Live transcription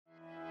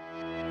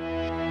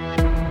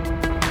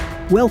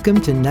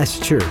Welcome to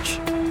Nest Church,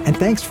 and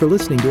thanks for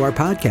listening to our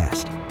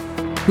podcast.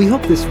 We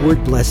hope this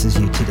word blesses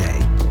you today.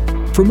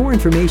 For more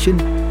information,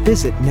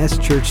 visit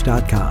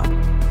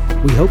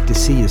nestchurch.com. We hope to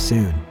see you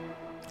soon.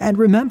 And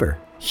remember,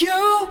 you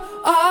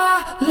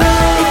are loved.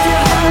 If your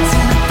heart's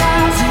in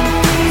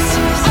 1,000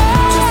 pieces,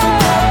 just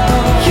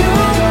know you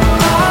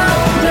are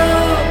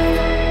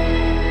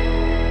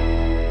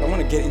loved. I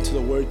want to get into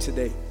the word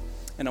today,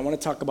 and I want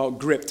to talk about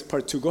gripped,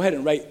 part 2. Go ahead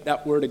and write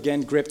that word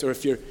again, gripped, or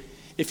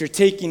if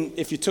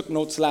you took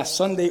notes last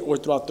Sunday or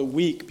throughout the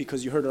week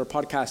because you heard our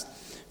podcast,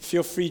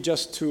 feel free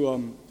just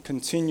to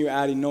continue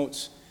adding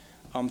notes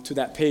to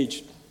that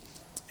page.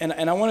 And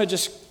I want to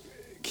just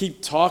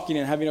keep talking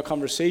and having a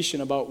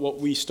conversation about what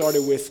we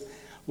started with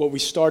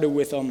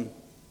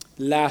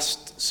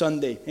last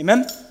Sunday.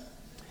 Amen?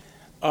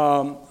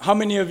 How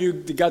many of you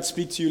did God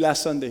speak to you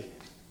last Sunday?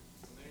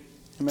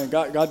 Amen.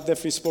 God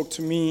definitely spoke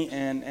to me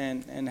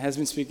and has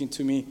been speaking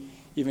to me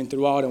even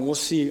throughout, and we'll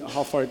see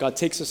how far God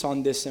takes us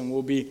on this, and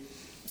we'll be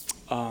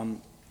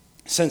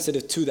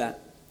sensitive to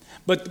that.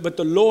 But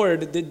the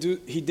Lord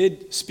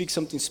did speak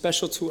something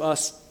special to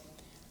us,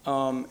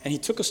 and He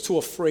took us to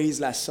a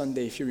phrase last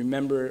Sunday, if you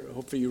remember.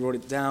 Hopefully you wrote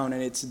it down,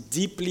 and it's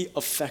deeply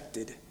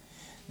affected.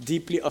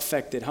 Deeply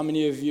affected. How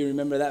many of you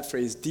remember that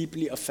phrase,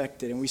 deeply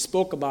affected? And we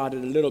spoke about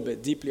it a little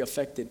bit, deeply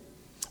affected.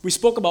 We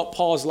spoke about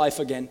Paul's life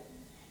again,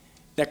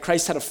 that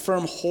Christ had a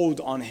firm hold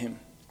on him.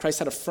 Christ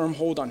had a firm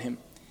hold on him.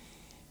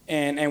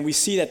 And we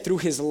see that through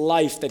his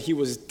life that he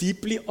was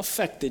deeply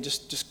affected,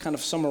 just kind of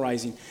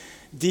summarizing,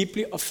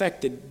 deeply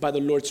affected by the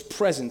Lord's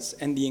presence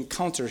and the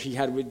encounter he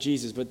had with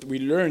Jesus. But we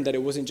learned that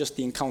it wasn't just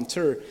the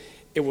encounter,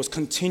 it was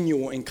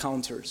continual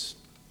encounters.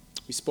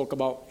 We spoke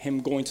about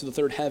him going to the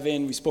third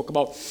heaven. We spoke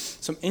about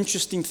some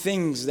interesting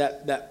things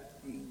that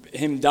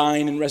him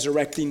dying and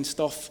resurrecting,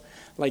 stuff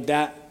like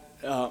that.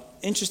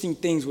 Interesting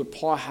things where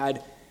Paul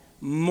had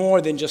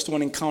more than just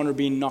one encounter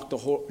being knocked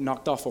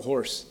off a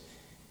horse.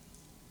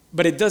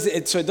 But it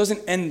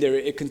doesn't end there.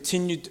 It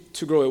continued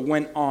to grow. It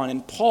went on.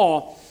 And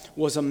Paul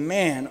was a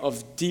man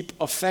of deep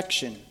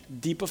affection,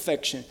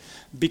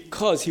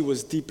 because he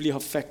was deeply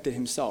affected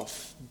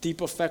himself.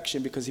 Deep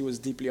affection because he was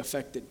deeply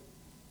affected.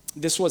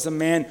 This was a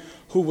man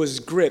who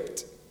was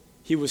gripped.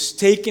 He was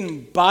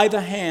taken by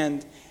the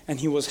hand, and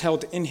he was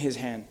held in his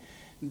hand.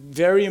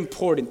 Very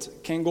important.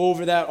 Can't go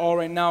over that all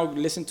right now.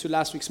 Listen to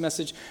last week's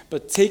message.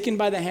 But taken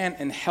by the hand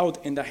and held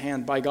in the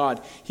hand by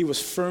God. He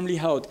was firmly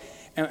held.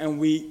 And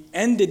we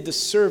ended the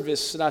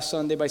service last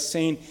Sunday by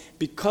saying,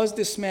 because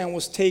this man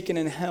was taken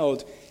and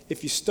held,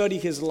 if you study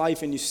his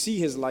life and you see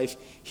his life,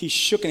 he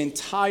shook an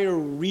entire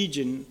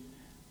region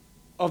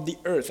of the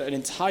earth, an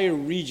entire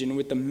region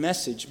with the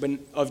message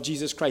of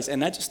Jesus Christ. And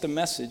not just the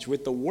message,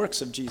 with the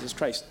works of Jesus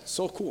Christ.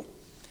 So cool.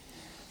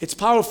 It's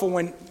powerful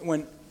when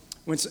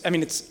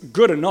it's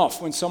good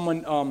enough when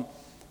someone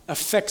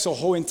affects a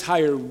whole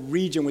entire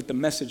region with the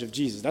message of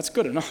Jesus. That's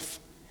good enough.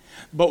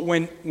 But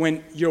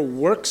when your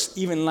works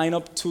even line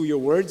up to your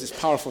words, it's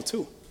powerful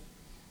too.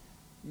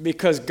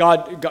 Because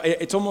God,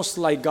 it's almost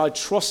like God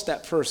trusts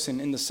that person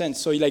in the sense.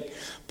 So like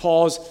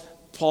Paul's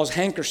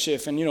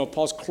handkerchief and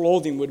Paul's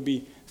clothing would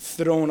be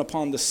thrown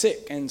upon the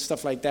sick and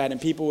stuff like that, and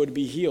people would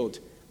be healed.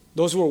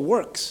 Those were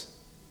works.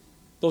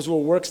 Those were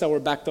works that were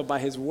backed up by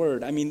his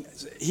word. I mean,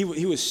 he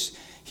was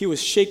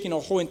shaking a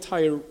whole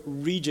entire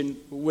region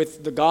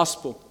with the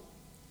gospel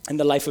and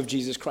the life of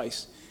Jesus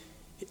Christ.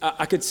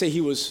 I could say he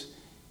was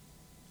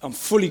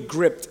fully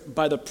gripped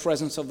by the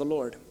presence of the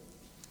Lord.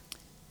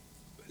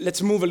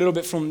 Let's move a little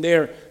bit from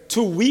there.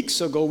 2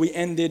 weeks ago, we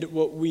ended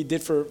what we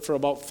did for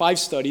about 5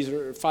 studies,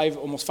 or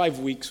almost 5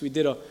 weeks. We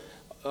did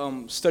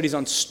studies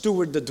on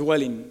steward the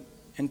dwelling.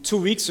 And 2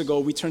 weeks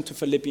ago, we turned to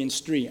Philippians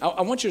 3.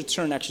 I want you to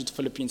turn actually to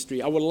Philippians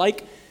 3. I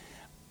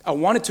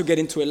wanted to get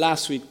into it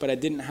last week, but I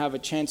didn't have a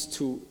chance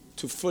to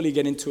fully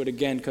get into it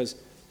again, because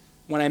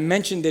when I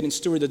mentioned it in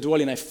steward the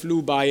dwelling, I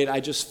flew by it.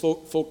 I just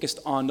focused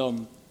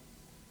on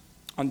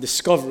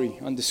discovering,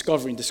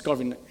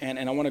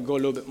 and I want to go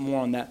a little bit more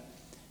on that,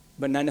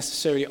 but not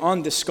necessarily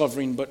on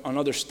discovering, but on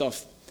other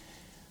stuff.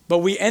 But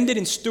we ended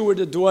in steward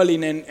the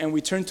dwelling, and we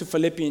turned to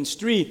Philippians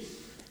 3,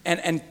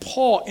 and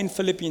Paul in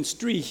Philippians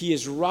 3, he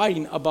is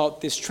writing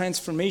about this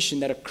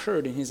transformation that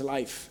occurred in his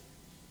life.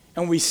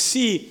 And we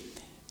see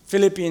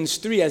Philippians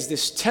 3 as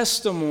this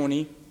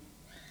testimony,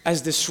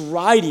 as this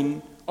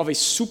writing of a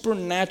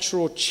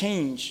supernatural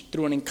change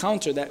through an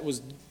encounter that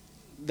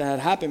had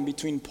happened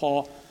between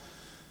Paul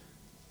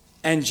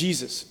and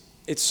Jesus.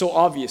 It's so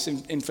obvious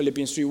in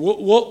Philippians 3.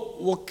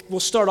 We'll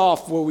start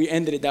off where we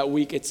ended it that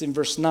week. It's in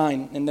verse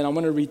 9, and then I'm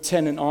going to read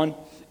 10 and on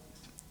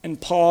and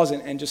pause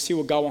and just see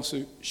what God wants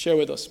to share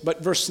with us.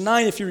 But verse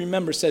 9, if you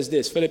remember, says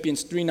this,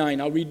 Philippians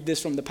 3:9. I'll read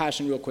this from the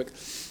Passion real quick.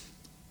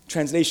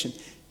 Translation.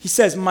 He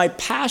says, my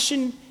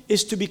passion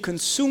is to be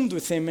consumed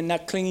with him and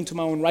not clinging to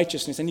my own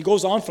righteousness. And he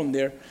goes on from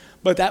there.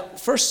 But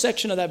that first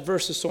section of that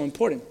verse is so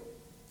important.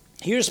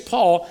 Here's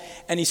Paul,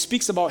 and he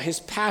speaks about his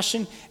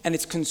passion, and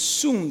it's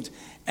consumed.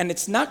 And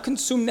it's not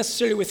consumed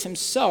necessarily with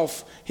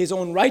himself, his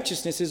own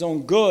righteousness, his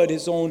own good,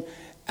 his own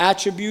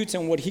attributes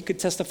and what he could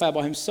testify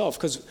about himself,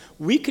 because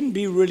we can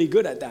be really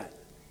good at that.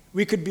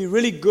 We could be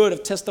really good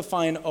at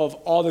testifying of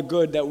all the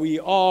good that we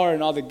are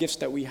and all the gifts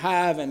that we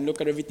have, and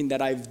look at everything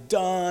that I've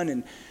done,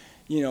 and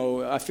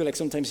I feel like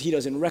sometimes he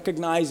doesn't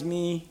recognize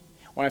me,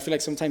 or I feel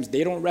like sometimes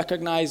they don't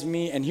recognize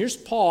me. And here's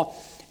Paul,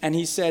 and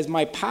he says,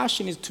 my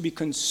passion is to be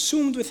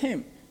consumed with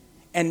him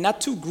and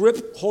not to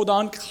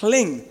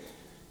cling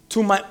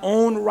to my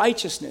own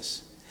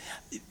righteousness.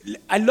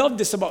 I love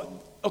this about,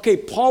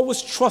 Paul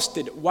was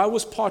trusted. Why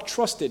was Paul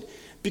trusted?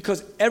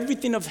 Because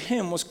everything of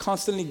him was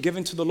constantly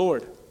given to the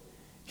Lord.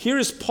 Here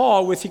is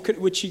Paul,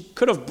 which he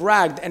could have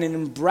bragged, and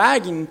in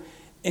bragging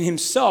in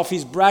himself,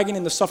 he's bragging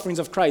in the sufferings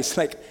of Christ.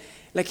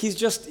 Like he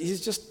just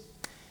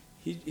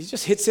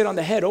hits it on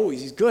the head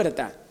always. He's good at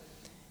that.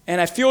 And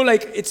I feel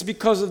like it's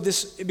because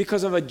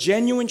of a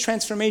genuine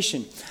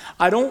transformation.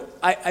 I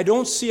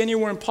don't see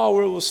anywhere in Paul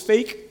where it was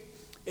fake.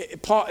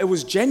 It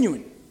was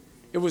genuine.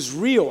 It was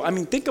real. I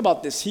mean, think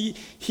about this.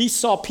 He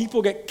saw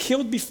people get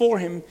killed before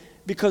him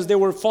because they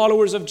were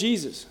followers of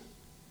Jesus.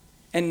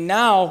 And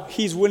now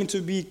he's willing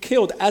to be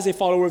killed as a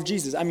follower of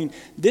Jesus. I mean,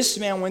 this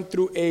man went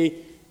through a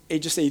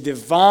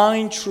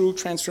divine, true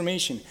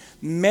transformation.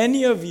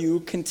 Many of you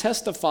can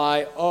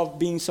testify of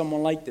being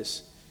someone like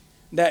this.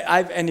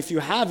 And if you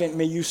haven't,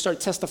 may you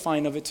start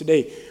testifying of it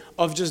today,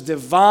 of just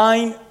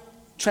divine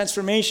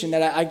transformation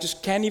that I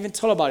just can't even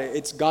tell about it.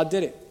 It's God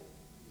did it.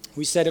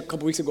 We said a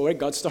couple weeks ago, right?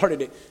 God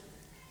started it.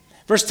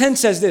 Verse 10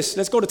 says this.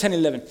 Let's go to 10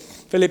 and 11.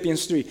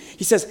 Philippians 3.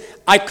 He says,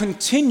 I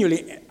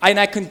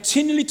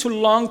continually to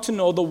long to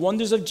know the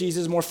wonders of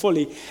Jesus more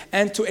fully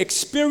and to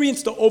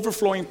experience the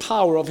overflowing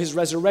power of his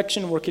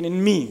resurrection working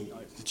in me.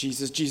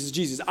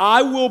 Jesus.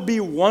 I will be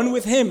one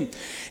with him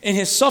in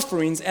his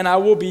sufferings, and I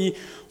will be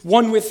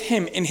one with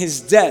him in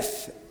his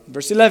death.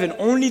 Verse 11,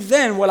 only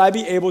then will I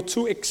be able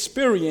to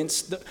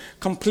experience the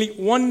complete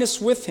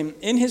oneness with him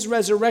in his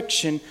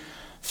resurrection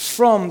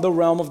from the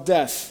realm of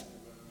death.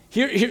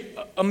 Here,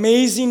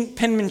 amazing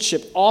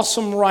penmanship,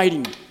 awesome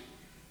writing.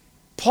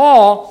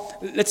 Paul,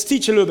 let's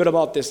teach a little bit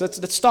about this.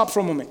 Let's stop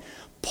for a moment.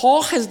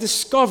 Paul has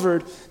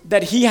discovered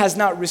that he has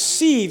not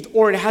received,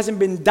 or it hasn't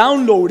been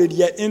downloaded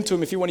yet into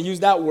him, if you want to use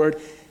that word,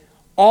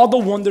 all the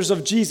wonders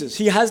of Jesus.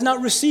 He has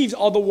not received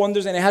all the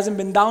wonders, and it hasn't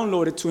been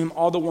downloaded to him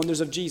all the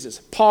wonders of Jesus.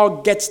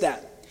 Paul gets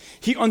that.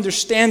 He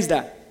understands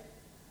that.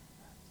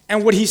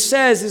 And what he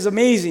says is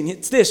amazing.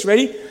 It's this,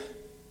 ready?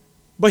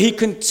 But he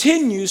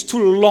continues to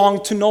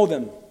long to know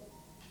them.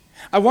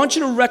 I want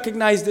you to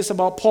recognize this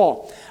about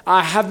Paul.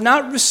 I have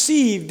not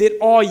received it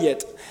all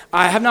yet.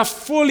 I have not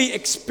fully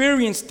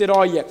experienced it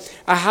all yet.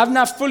 I have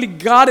not fully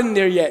gotten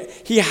there yet.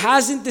 He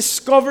hasn't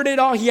discovered it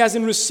all. He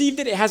hasn't received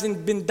it. It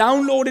hasn't been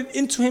downloaded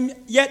into him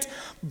yet.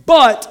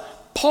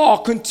 But Paul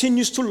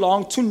continues to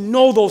long to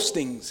know those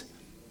things.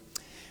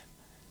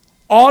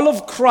 All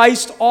of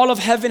Christ, all of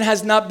heaven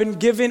has not been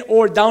given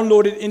or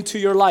downloaded into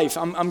your life.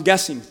 I'm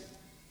guessing.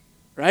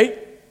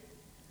 Right?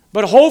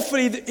 But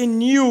hopefully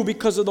in you,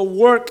 because of the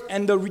work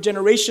and the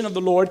regeneration of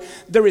the Lord,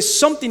 there is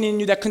something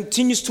in you that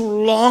continues to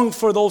long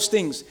for those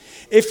things.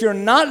 If you're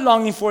not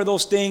longing for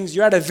those things,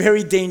 you're at a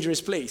very dangerous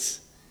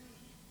place.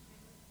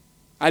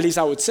 At least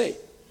I would say.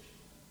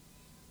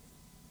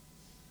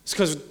 It's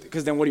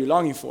because then what are you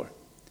longing for?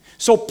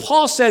 So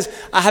Paul says,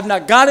 I have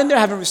not gotten there, I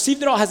haven't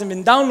received it all, hasn't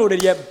been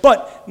downloaded yet,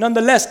 but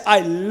nonetheless,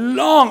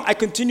 I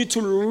continue to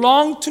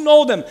long to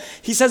know them.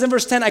 He says in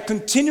verse 10, I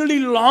continually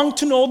long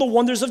to know the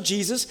wonders of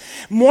Jesus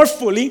more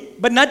fully,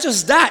 but not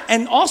just that,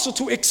 and also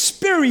to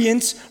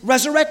experience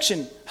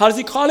resurrection. How does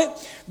he call it?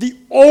 The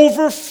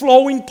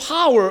overflowing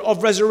power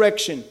of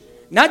resurrection.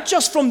 Not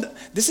just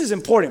this is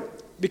important,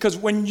 because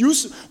when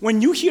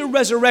you hear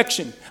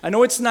resurrection, I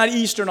know it's not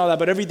Easter and all that,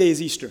 but every day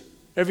is Easter.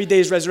 Every day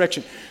is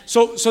resurrection.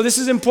 So this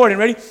is important.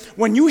 Ready?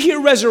 When you hear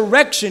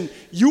resurrection,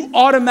 you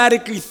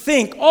automatically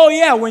think, oh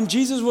yeah, when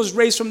Jesus was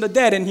raised from the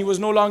dead and he was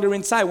no longer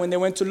inside, when they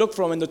went to look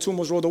for him and the tomb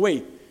was rolled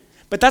away.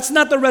 But that's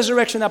not the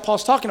resurrection that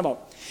Paul's talking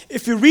about.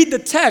 If you read the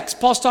text,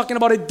 Paul's talking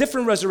about a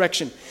different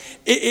resurrection.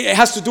 It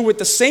has to do with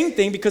the same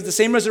thing, because the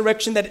same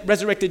resurrection that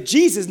resurrected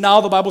Jesus, now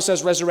the Bible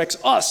says resurrects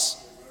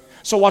us.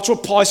 So watch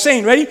what Paul is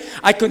saying. Ready?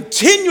 I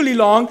continually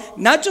long,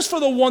 not just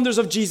for the wonders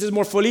of Jesus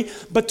more fully,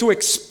 but to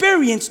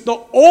experience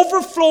the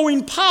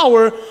overflowing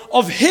power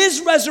of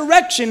his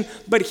resurrection.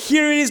 But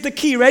here is the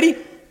key. Ready?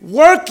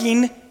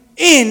 Working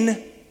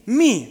in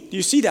me. Do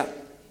you see that?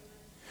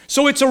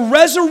 So it's a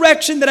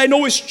resurrection that I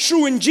know is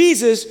true in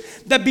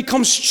Jesus that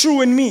becomes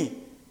true in me.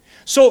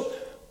 So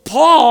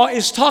Paul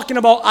is talking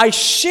about I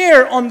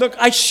share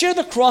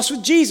the cross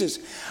with Jesus.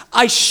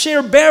 I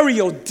share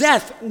burial,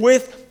 death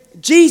with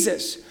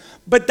Jesus.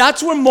 But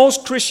that's where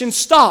most Christians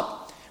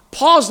stop.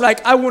 Paul's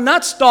like, I will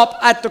not stop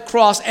at the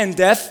cross and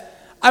death.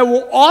 I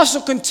will also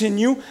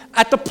continue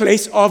at the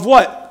place of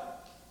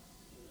what?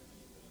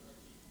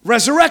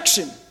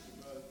 Resurrection.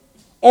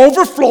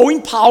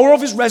 Overflowing power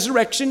of his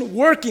resurrection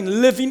working,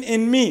 living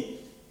in me.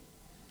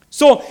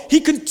 So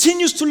he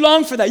continues to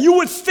long for that. You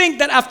would think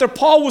that after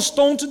Paul was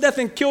stoned to death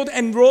and killed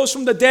and rose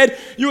from the dead,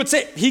 you would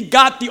say he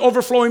got the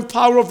overflowing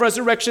power of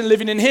resurrection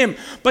living in him.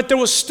 But there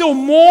was still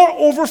more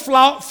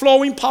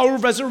overflowing power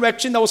of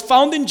resurrection that was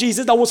found in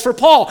Jesus that was for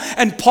Paul.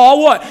 And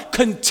Paul what?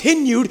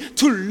 Continued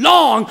to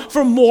long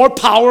for more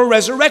power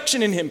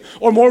resurrection in him,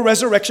 or more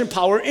resurrection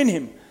power in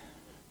him.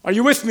 Are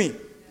you with me?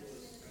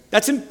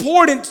 That's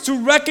important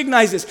to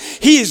recognize this.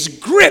 He is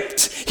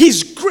gripped.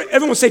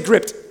 Everyone say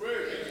gripped.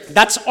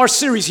 That's our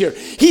series here.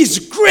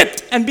 He's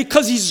gripped, and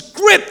because he's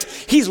gripped,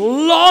 he's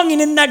longing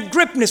in that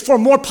gripness for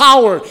more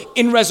power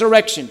in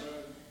resurrection.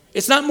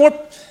 It's not more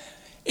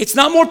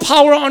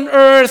power on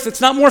earth.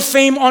 It's not more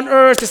fame on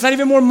earth. It's not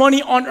even more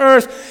money on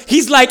earth.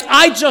 He's like,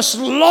 I just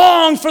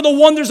long for the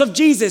wonders of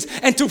Jesus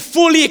and to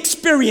fully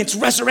experience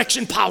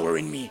resurrection power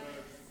in me.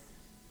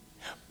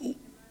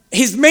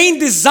 His main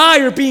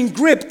desire being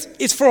gripped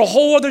is for a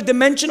whole other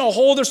dimension, a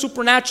whole other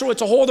supernatural.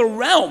 It's a whole other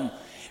realm.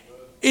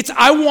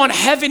 I want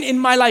heaven in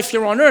my life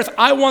here on earth.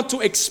 I want to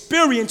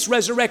experience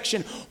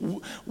resurrection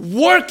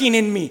working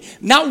in me,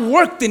 not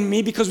worked in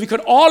me, because we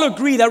could all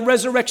agree that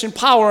resurrection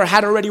power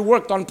had already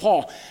worked on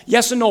Paul.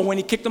 Yes or no? When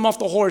he kicked him off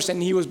the horse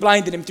and he was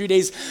blinded, and 3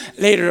 days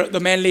later the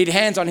man laid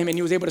hands on him and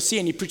he was able to see,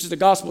 and he preaches the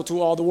gospel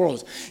to all the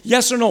world.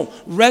 Yes or no?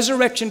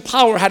 Resurrection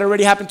power had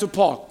already happened to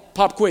Paul.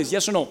 Pop quiz.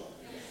 Yes or no?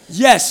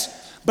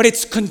 Yes, but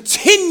it's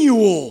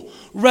continual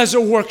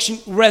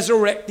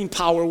resurrecting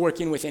power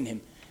working within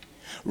him.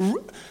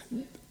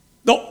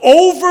 The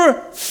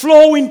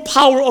overflowing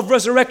power of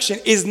resurrection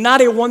is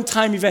not a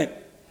one-time event.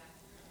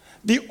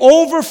 The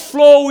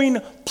overflowing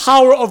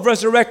power of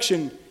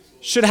resurrection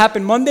should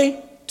happen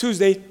Monday,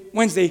 Tuesday,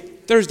 Wednesday,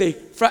 Thursday,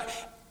 Friday,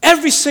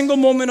 every single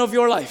moment of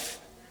your life.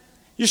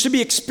 You should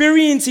be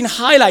experiencing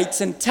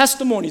highlights and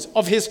testimonies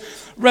of his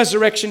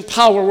resurrection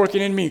power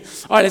working in me.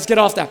 All right, let's get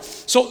off that.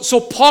 So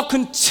Paul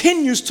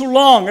continues to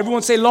long.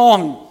 Everyone say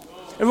long.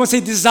 Everyone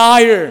say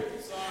desire.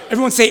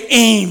 Everyone say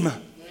aim.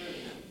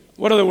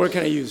 What other word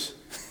can I use?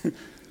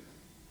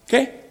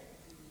 Okay?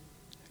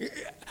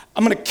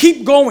 I'm going to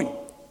keep going.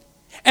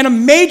 And a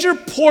major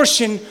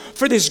portion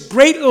for this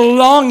great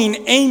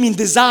longing, aiming,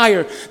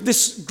 desire,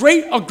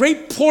 a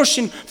great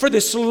portion for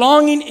this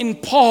longing in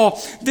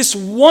Paul, this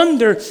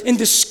wonder in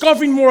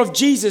discovering more of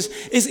Jesus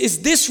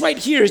is this right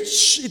here.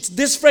 It's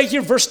this right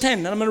here, verse 10.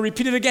 And I'm going to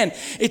repeat it again.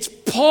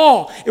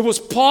 It was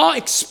Paul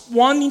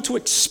wanting to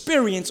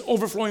experience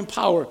overflowing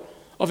power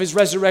of his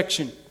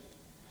resurrection.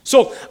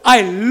 So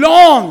I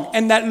long,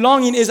 and that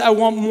longing is I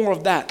want more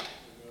of that.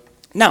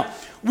 Now,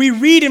 we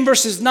read in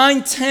verses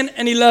 9, 10,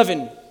 and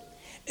 11.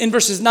 In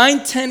verses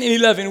 9, 10, and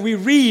 11, we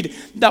read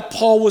that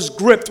Paul was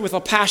gripped with a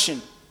passion.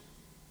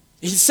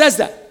 He says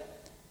that.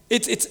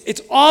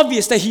 It's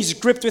obvious that he's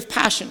gripped with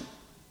passion.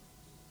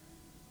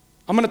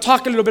 I'm going to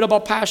talk a little bit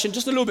about passion,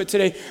 just a little bit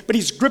today, but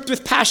he's gripped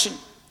with passion.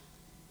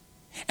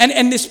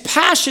 And this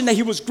passion that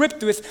he was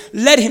gripped with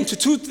led him to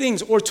two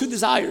things, or two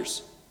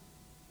desires.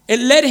 It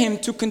led him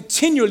to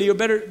continually, or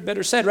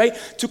better said, right?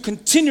 To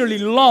continually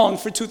long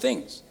for two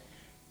things.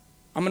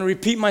 I'm going to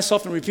repeat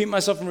myself and repeat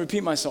myself and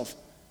repeat myself.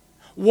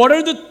 What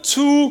are the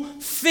two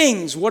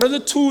things? What are the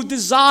two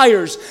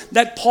desires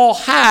that Paul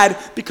had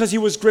because he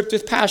was gripped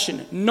with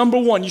passion? Number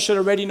one, you should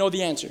already know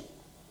the answer.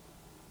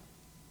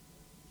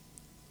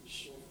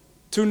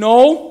 To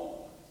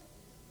know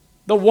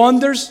the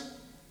wonders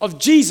of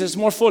Jesus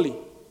more fully.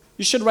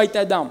 You should write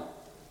that down.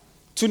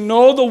 To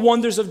know the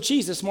wonders of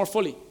Jesus more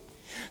fully.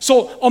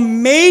 So a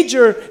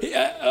major,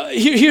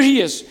 here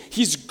he is.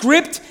 He's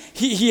gripped.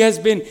 He has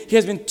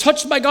been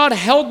touched by God,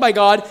 held by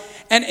God.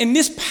 And in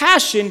this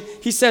passion,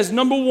 he says,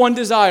 number one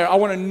desire, I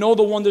want to know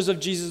the wonders of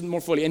Jesus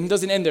more fully. And it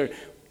doesn't end there.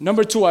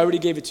 Number two, I already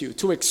gave it to you.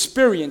 To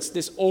experience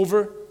this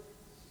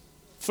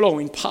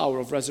overflowing power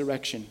of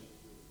resurrection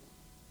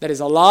that is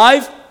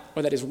alive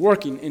or that is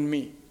working in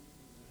me.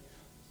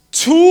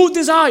 Two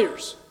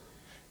desires.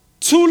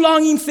 Two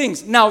longing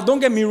things. Now, don't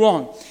get me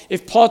wrong.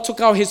 If Paul took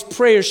out his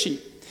prayer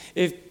sheet,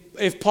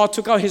 if Paul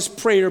took out his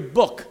prayer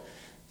book,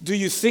 do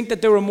you think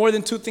that there were more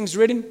than two things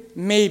written?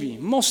 Maybe.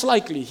 Most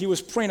likely, he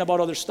was praying about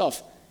other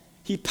stuff.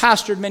 He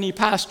pastored many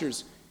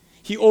pastors.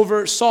 He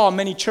oversaw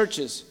many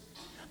churches.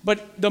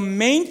 But the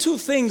main two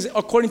things,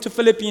 according to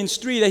Philippians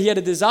 3, that he had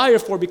a desire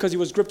for because he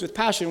was gripped with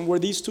passion were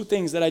these two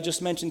things that I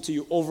just mentioned to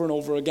you over and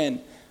over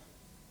again.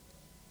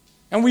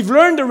 And we've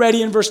learned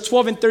already in verse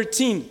 12 and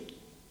 13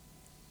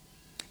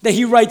 that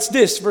he writes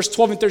this, verse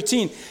 12 and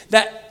 13,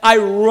 that I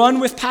run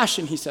with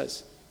passion, he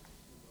says,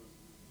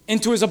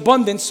 into his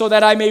abundance so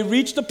that I may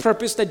reach the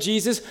purpose that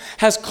Jesus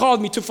has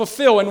called me to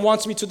fulfill and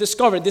wants me to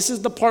discover. This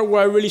is the part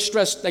where I really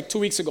stressed like 2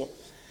 weeks ago.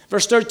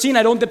 Verse 13,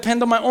 I don't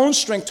depend on my own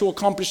strength to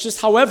accomplish this.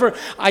 However,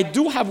 I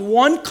do have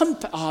one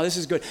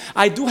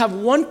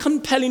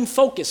compelling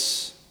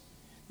focus,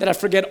 that I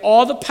forget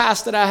all the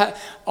past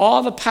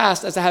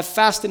as I have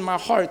fastened my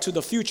heart to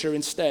the future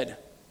instead.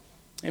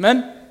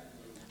 Amen?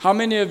 How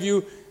many of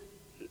you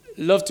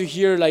love to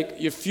hear like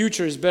your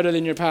future is better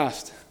than your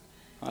past?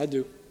 I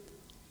do.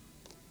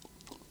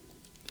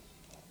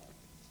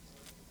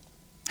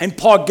 And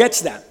Paul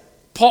gets that.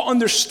 Paul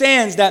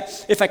understands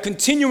that if I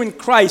continue in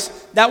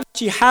Christ, that which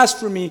he has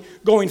for me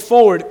going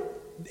forward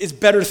is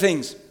better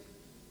things.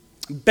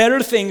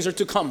 Better things are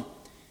to come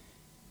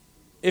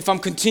if I'm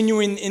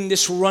continuing in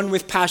this run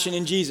with passion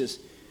in Jesus.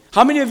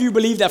 How many of you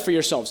believe that for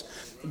yourselves?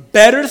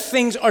 Better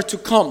things are to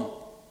come.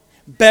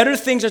 Better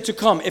things are to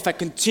come if I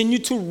continue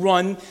to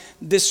run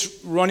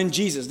this run in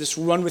Jesus, this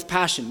run with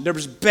passion.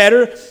 There's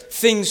better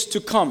things to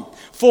come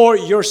for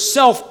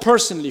yourself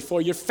personally,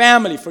 for your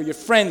family, for your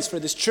friends, for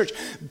this church.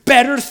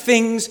 Better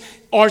things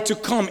are to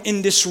come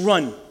in this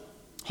run.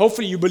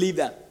 Hopefully you believe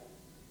that.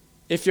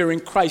 If you're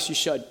in Christ, you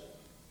should.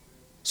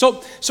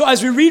 So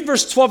as we read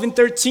verse 12 and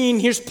 13,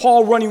 here's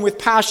Paul running with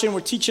passion.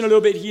 We're teaching a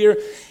little bit here,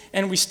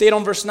 and we stayed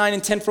on verse 9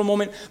 and 10 for a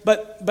moment.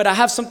 But I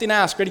have something to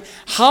ask. Ready?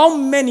 How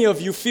many of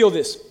you feel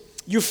this?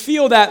 You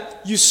feel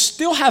that you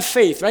still have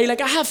faith, right? Like,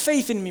 I have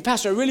faith in me,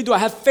 Pastor, I really do. I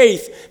have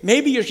faith.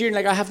 Maybe you're here and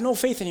like, I have no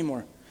faith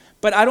anymore.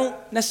 But I don't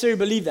necessarily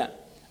believe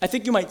that. I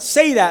think you might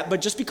say that,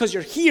 but just because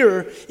you're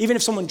here, even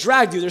if someone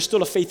dragged you, there's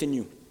still a faith in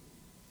you.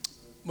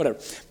 Whatever.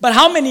 But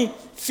how many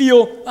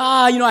feel,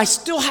 I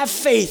still have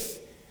faith.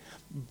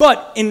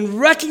 But in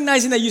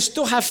recognizing that you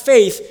still have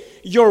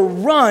faith, your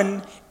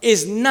run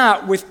is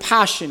not with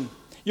passion.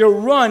 Your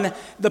run,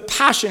 the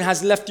passion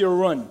has left your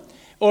run.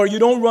 Or you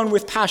don't run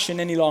with passion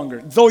any longer,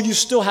 though you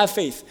still have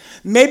faith.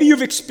 Maybe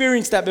you've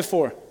experienced that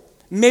before.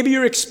 Maybe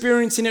you're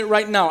experiencing it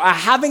right now. I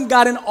haven't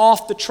gotten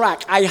off the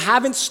track. I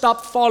haven't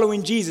stopped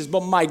following Jesus, but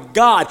my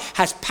God,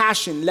 has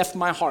passion left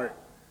my heart?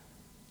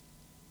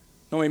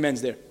 No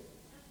amens there.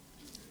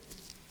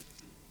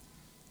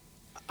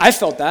 I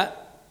felt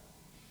that.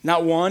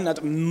 Not one,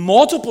 not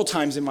multiple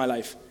times in my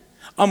life.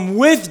 I'm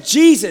with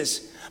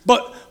Jesus,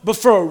 but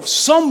for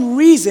some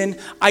reason,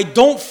 I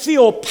don't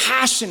feel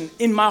passion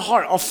in my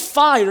heart, a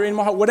fire in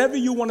my heart, whatever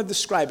you want to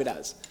describe it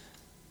as.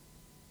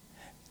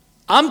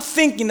 I'm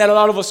thinking that a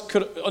lot of us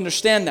could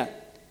understand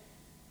that.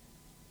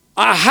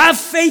 I have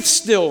faith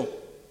still,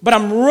 but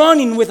I'm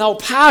running without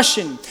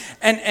passion.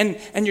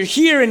 And you're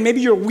here and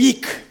maybe you're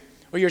weak,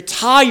 or you're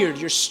tired,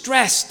 you're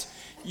stressed,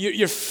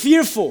 you're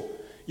fearful,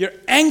 you're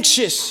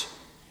anxious.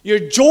 Your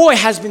joy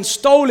has been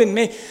stolen.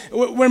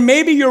 Where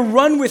maybe your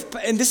run with,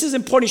 and this is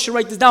important, you should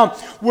write this down,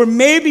 where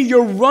maybe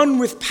your run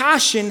with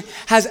passion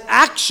has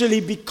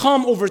actually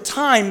become over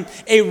time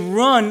a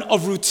run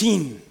of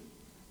routine.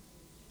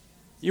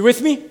 You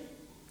with me?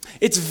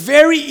 It's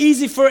very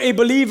easy for a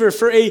believer,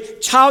 for a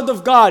child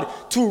of God,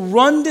 to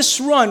run this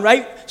run,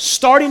 right?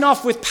 Starting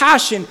off with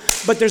passion,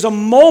 but there's a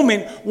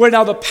moment where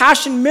now the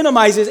passion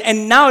minimizes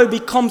and now it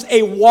becomes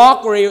a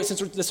walk or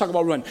let's talk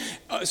about run,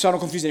 so I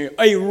don't confuse anyone,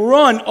 a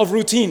run of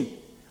routine.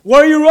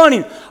 Where are you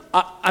running?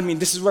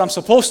 This is what I'm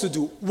supposed to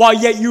do, while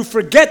yet you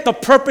forget the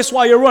purpose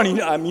while you're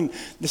running.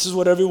 This is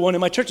what everyone in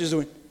my church is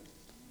doing.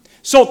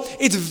 So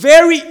it's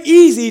very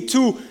easy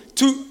to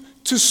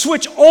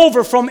switch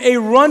over from a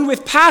run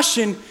with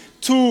passion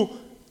to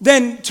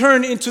then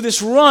turn into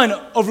this run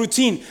of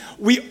routine.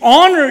 We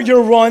honor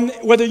your run,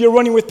 whether you're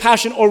running with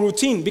passion or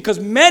routine, because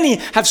many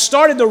have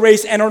started the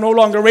race and are no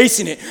longer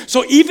racing it.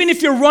 So even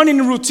if you're running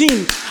in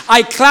routine,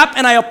 I clap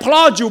and I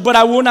applaud you, but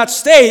I will not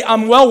say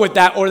I'm well with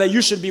that or that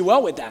you should be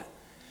well with that.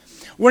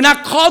 We're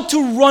not called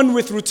to run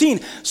with routine.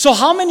 So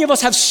how many of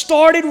us have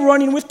started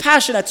running with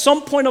passion at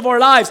some point of our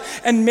lives?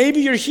 And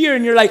maybe you're here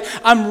and you're like,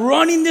 I'm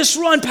running this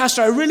run,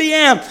 Pastor, I really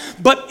am.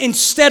 But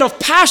instead of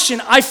passion,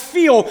 I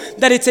feel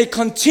that it's a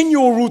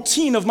continual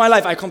routine of my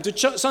life. I come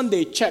to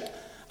Sunday, check.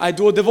 I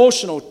do a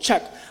devotional,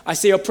 check. I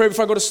say a prayer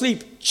before I go to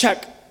sleep,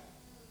 check.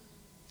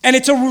 And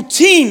it's a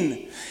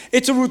routine.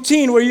 It's a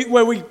routine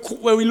where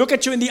we look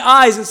at you in the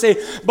eyes and say,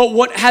 but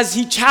what has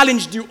he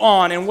challenged you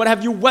on? And what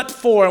have you wept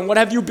for? And what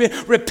have you been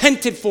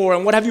repented for?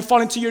 And what have you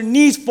fallen to your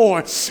knees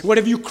for? What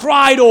have you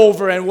cried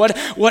over? And what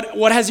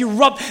has you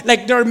rubbed?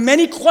 Like, there are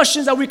many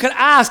questions that we could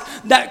ask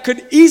that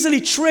could easily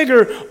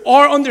trigger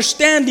our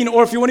understanding,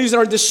 or if you want to use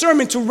our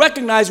discernment, to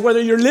recognize whether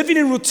you're living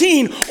in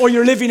routine or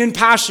you're living in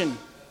passion.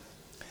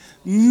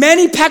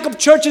 Many pack up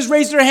churches,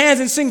 raise their hands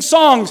and sing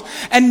songs,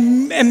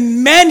 and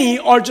many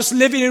are just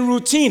living in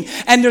routine.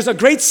 And there's a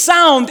great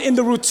sound in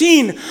the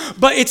routine,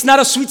 but it's not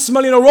a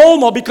sweet-smelling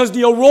aroma, because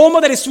the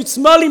aroma that is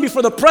sweet-smelling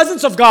before the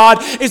presence of God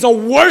is a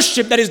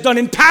worship that is done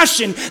in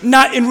passion,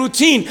 not in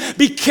routine.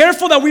 Be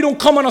careful that we don't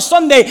come on a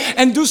Sunday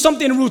and do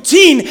something in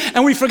routine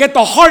and we forget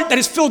the heart that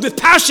is filled with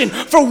passion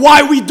for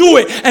why we do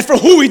it and for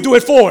who we do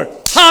it for.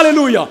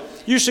 Hallelujah.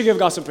 You should give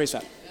God some praise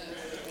for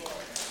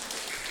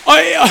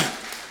that.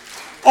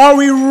 Are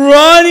we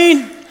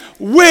running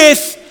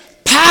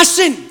with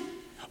passion,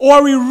 or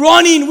are we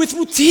running with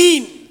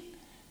routine?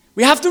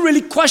 We have to really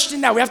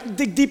question that. We have to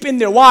dig deep in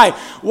there. Why?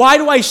 Why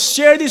do I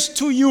share this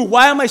to you?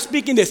 Why am I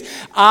speaking this?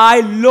 I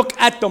look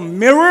at the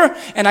mirror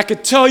and I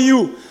could tell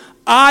you,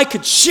 I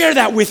could share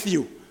that with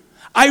you.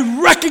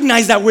 I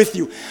recognize that with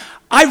you.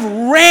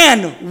 I've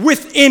ran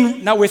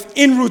not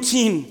within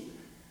routine.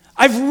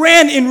 I've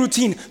ran in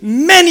routine.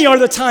 Many are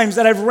the times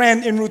that I've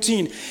ran in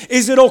routine.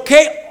 Is it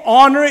okay?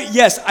 Honor it.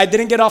 Yes, I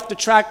didn't get off the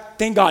track,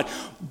 thank God.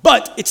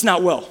 But it's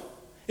not well.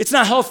 It's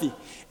not healthy.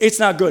 It's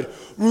not good.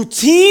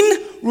 Routine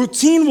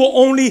will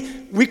only,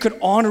 we could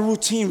honor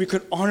routine. We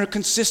could honor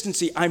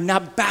consistency. I'm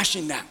not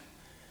bashing that.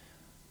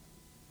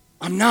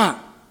 I'm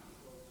not.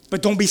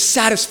 But don't be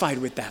satisfied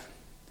with that.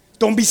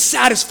 Don't be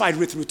satisfied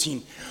with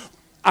routine.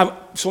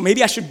 So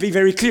maybe I should be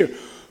very clear.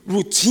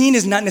 Routine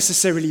is not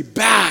necessarily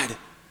bad.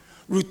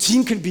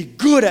 Routine can be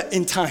good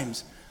in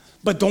times.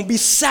 But don't be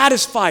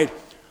satisfied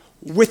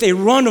with a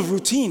run of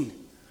routine.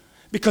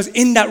 Because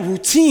in that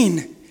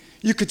routine,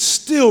 you could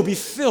still be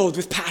filled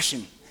with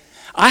passion.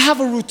 I have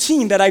a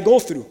routine that I go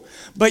through.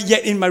 But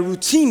yet in my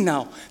routine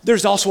now,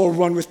 there's also a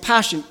run with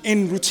passion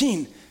in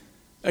routine.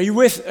 Are you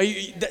with?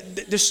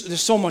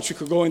 There's so much we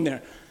could go in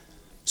there.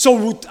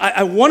 So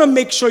I want to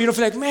make sure you don't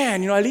feel like,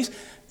 man, at least,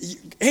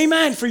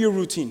 amen for your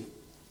routine.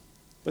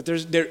 But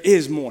there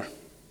is more.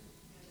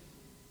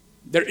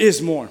 There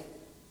is more.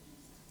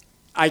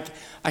 I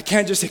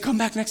can't just say, come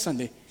back next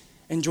Sunday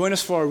and join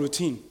us for our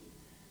routine.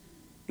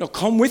 No,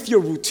 come with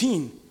your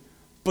routine,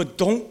 but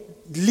don't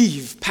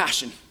leave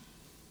passion.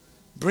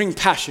 Bring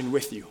passion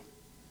with you.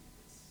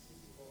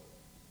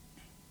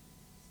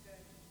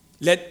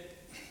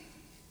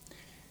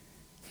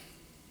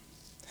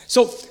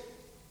 So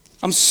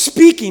I'm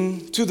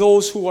speaking to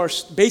those who are,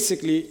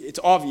 basically, it's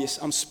obvious,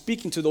 I'm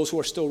speaking to those who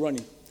are still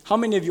running. How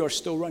many of you are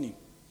still running?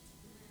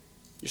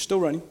 You're still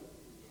running. You're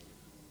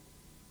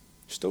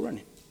still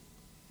running.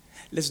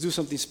 Let's do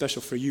something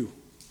special for you.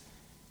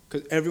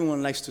 Because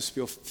everyone likes to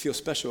feel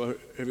special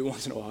every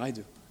once in a while. I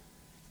do.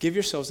 Give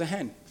yourselves a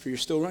hand for you're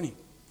still running.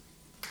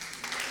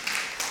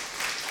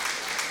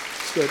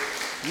 It's good.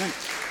 Amen.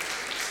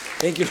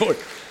 Thank you, Lord.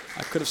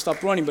 I could have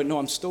stopped running, but no,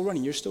 I'm still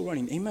running. You're still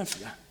running. Amen for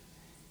that.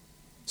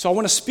 So I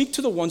want to speak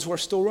to the ones who are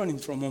still running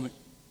for a moment.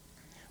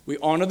 We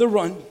honor the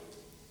run.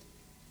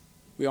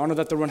 We honor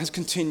that the run has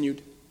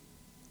continued.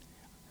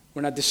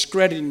 We're not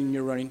discrediting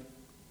your running.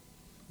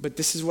 But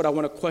this is what I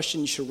want to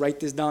question. You should write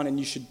this down and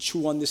you should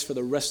chew on this for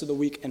the rest of the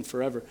week and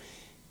forever.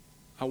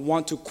 I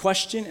want to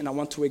question and I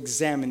want to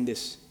examine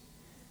this.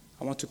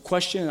 I want to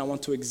question and I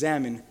want to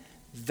examine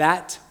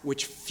that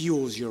which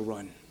fuels your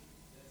run.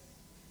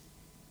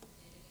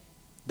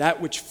 That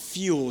which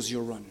fuels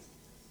your run.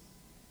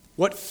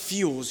 What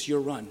fuels your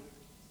run?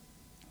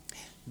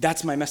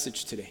 That's my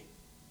message today.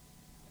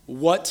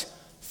 What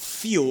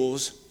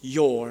fuels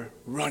your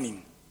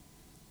running?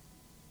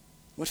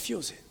 What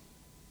fuels it?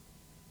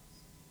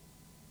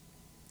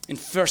 In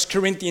 1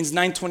 Corinthians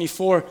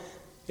 9:24,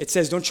 it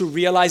says, don't you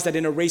realize that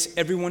in a race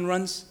everyone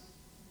runs?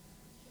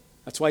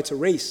 That's why it's a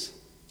race.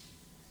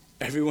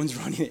 Everyone's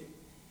running it.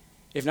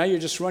 If not, you're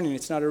just running.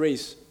 It's not a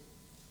race.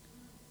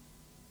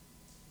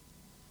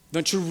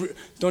 Don't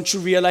you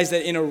realize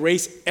that in a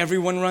race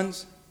everyone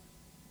runs?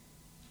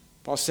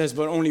 Paul says,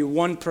 but only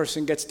one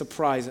person gets the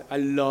prize. I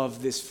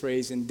love this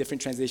phrase, and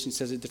different translations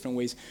says it different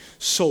ways.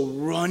 So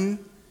run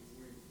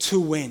to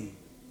win.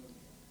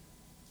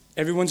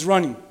 Everyone's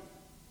running.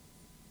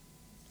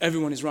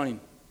 Everyone is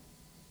running.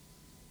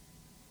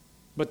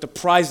 But the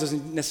prize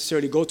doesn't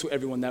necessarily go to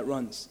everyone that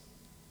runs.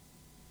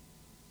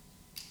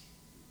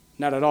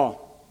 Not at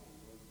all.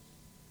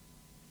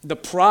 The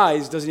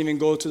prize doesn't even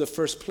go to the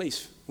first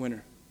place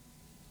winner.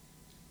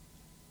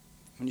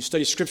 When you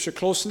study Scripture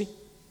closely,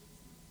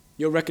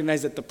 you'll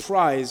recognize that the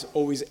prize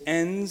always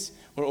ends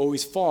or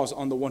always falls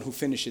on the one who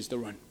finishes the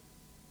run.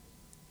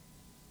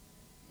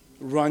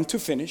 Run to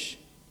finish,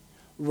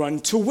 run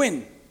to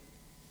win.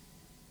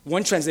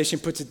 One translation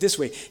puts it this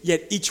way,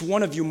 yet each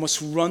one of you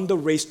must run the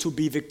race to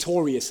be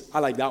victorious. I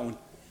like that one.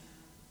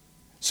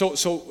 So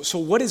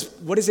what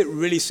is it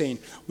really saying?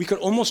 We could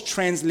almost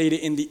translate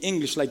it in the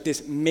English like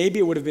this. Maybe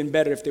it would have been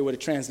better if they would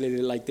have translated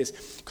it like this.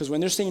 Because when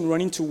they're saying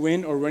running to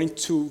win or running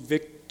to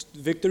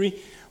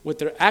victory, what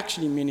they're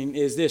actually meaning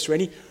is this.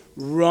 Ready?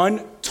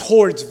 Run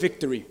towards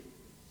victory.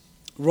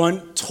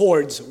 Run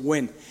towards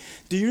win.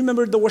 Do you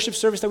remember the worship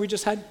service that we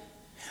just had?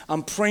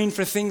 I'm praying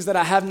for things that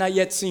I have not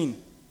yet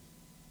seen.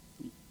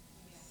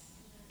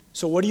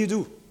 So what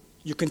do?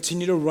 You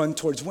continue to run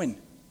towards win.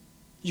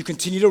 You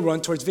continue to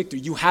run towards victory.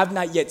 You have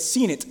not yet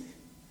seen it,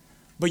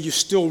 but you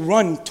still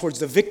run towards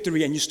the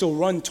victory and you still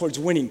run towards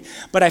winning.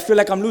 But I feel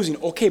like I'm losing.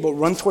 Okay, but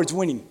run towards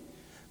winning.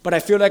 But I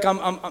feel like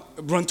I'm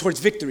run towards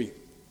victory.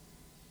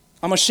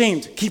 I'm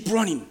ashamed. Keep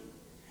running.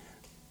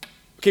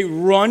 Okay,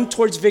 run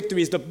towards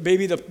victory is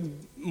the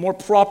more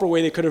proper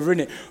way they could have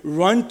written it.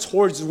 Run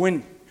towards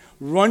win.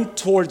 Run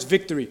towards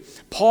victory.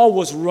 Paul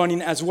was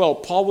running as well.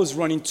 Paul was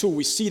running too.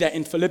 We see that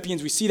in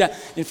Philippians. We see that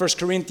in 1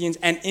 Corinthians.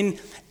 And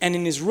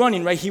in his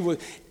running, right,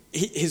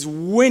 his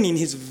winning,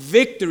 his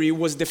victory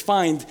was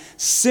defined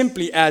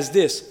simply as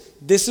this.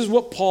 This is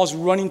what Paul's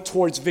running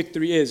towards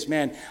victory is.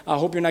 Man, I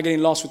hope you're not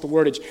getting lost with the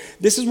wordage.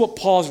 This is what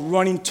Paul's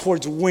running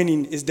towards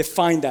winning is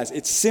defined as.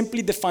 It's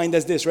simply defined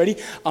as this. Ready?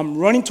 I'm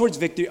running towards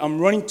victory. I'm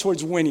running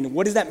towards winning.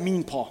 What does that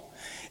mean, Paul?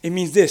 It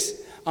means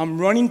this.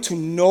 I'm running to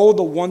know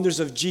the wonders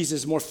of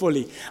Jesus more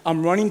fully.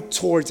 I'm running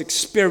towards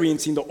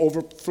experiencing the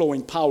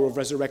overflowing power of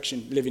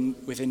resurrection living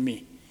within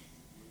me.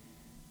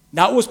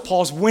 That was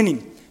Paul's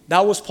winning.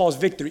 That was Paul's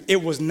victory.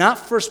 It was not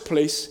first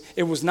place.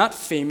 It was not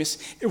famous.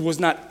 It was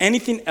not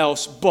anything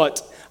else,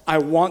 but I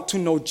want to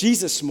know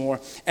Jesus more,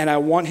 and I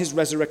want his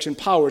resurrection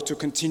power to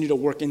continue to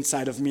work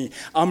inside of me.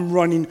 I'm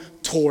running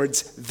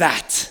towards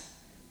that.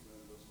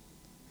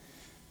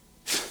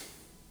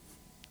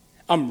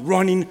 I'm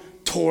running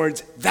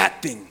towards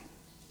that thing.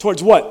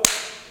 Towards what?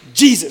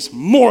 Jesus,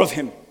 more of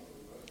him.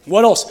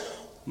 What else?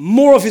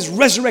 More of his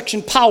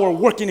resurrection power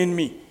working in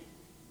me.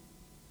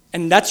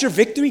 And that's your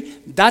victory?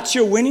 That's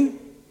your winning?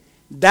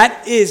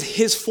 That is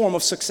his form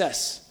of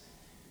success.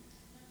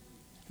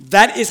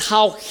 That is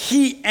how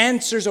he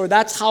answers, or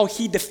that's how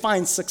he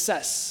defines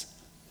success.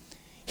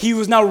 He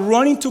was now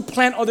running to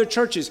plant other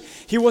churches.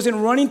 He was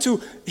running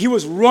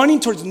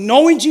towards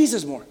knowing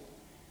Jesus more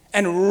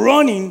and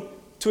running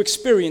to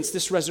experience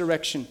this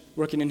resurrection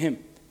working in him.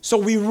 So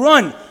we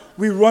run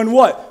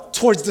what?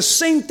 Towards the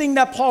same thing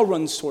that Paul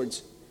runs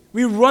towards.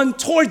 We run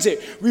towards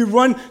it. We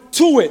run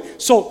to it.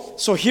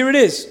 So here it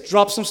is.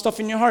 Drop some stuff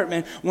in your heart,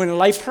 man. When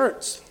life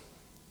hurts,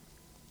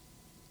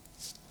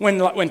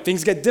 when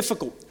things get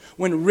difficult,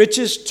 when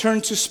riches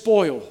turn to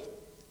spoil,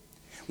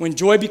 when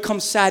joy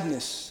becomes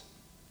sadness,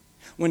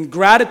 when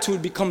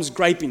gratitude becomes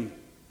griping.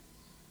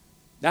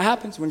 That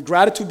happens when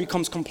gratitude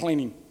becomes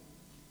complaining.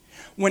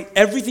 When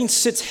everything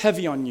sits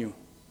heavy on you,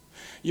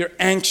 you're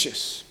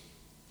anxious.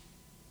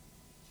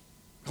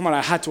 Come on,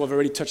 I had to have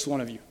already touched one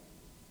of you.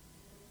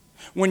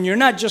 When you're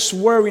not just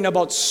worrying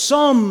about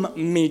some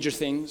major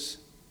things,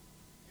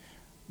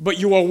 but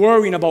you are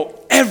worrying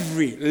about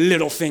every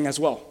little thing as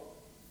well.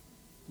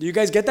 Do you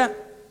guys get that?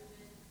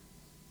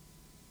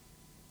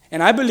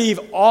 And I believe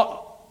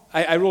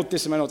I wrote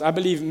this in my notes. I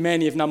believe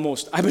many, if not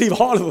most. I believe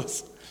all of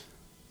us.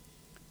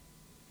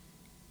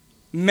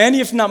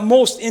 Many, if not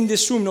most, in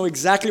this room know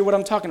exactly what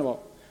I'm talking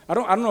about. I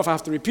don't know if I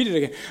have to repeat it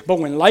again. But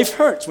when life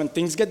hurts, when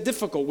things get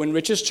difficult, when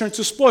riches turn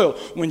to spoil,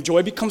 when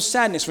joy becomes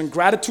sadness, when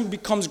gratitude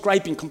becomes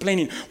griping,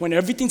 complaining, when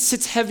everything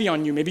sits heavy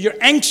on you, maybe you're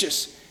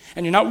anxious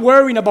and you're not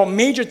worrying about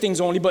major things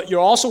only, but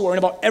you're also worrying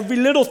about every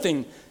little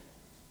thing.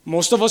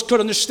 Most of us could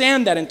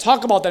understand that and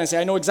talk about that and say,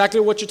 I know exactly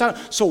what you're talking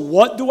about. So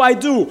what do I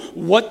do?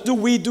 What do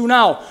we do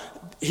now?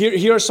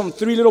 Here are some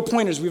 3 little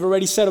pointers. We've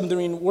already said them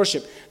during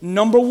worship.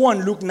 Number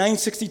 1, Luke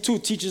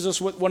 9:62 teaches us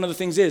what one of the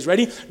things is.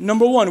 Ready?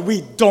 Number 1, we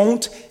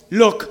don't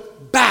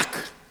look back.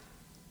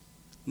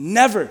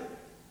 Never.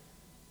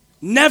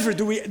 Never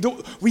do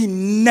we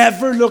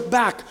never look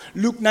back.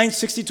 Luke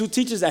 9:62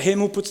 teaches that him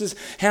who puts his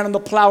hand on the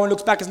plow and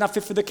looks back is not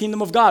fit for the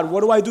kingdom of God.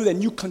 What do I do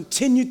then? You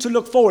continue to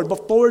look forward,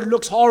 but forward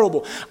looks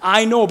horrible.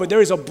 I know, but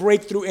there is a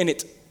breakthrough in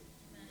it.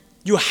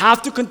 You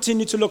have to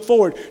continue to look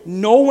forward.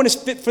 No one is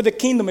fit for the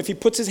kingdom if he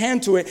puts his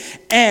hand to it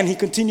and he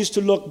continues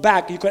to look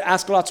back. You could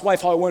ask Lot's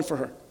wife how it went for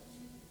her.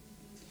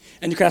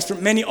 And you could ask for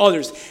many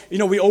others. You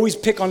know, we always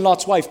pick on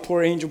Lot's wife,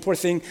 poor angel, poor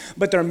thing.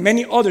 But there are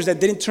many others that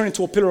didn't turn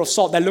into a pillar of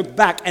salt, that looked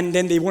back and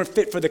then they weren't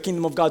fit for the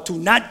kingdom of God too.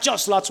 Not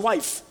just Lot's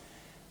wife.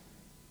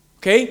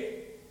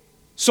 Okay?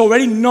 So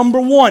ready?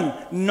 Number one.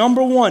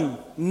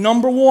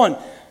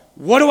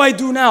 What do I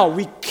do now?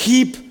 We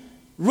keep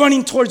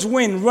running towards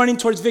win, running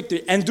towards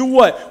victory. And do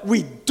what?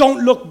 We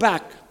don't look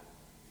back.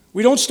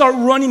 We don't start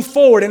running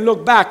forward and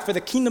look back, for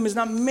the kingdom is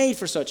not made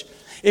for such.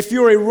 If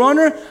you're a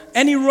runner,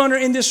 any runner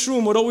in this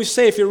room would always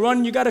say, if you're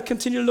running, you got to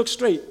continue to look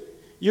straight.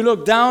 You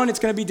look down, it's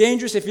going to be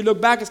dangerous. If you look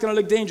back, it's going to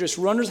look dangerous.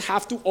 Runners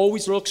have to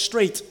always look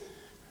straight.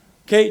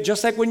 Okay?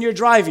 Just like when you're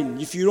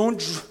driving. If you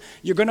don't,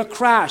 you're going to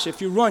crash.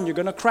 If you run, you're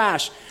going to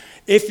crash.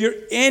 If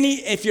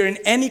you're in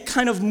any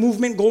kind of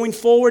movement going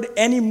forward,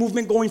 any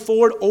movement going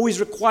forward always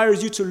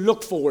requires you to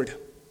look forward.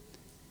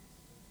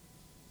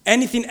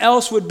 Anything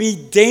else would be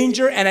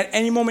danger, and at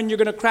any moment you're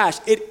going to crash.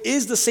 It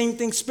is the same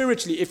thing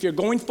spiritually. If you're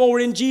going forward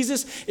in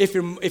Jesus, if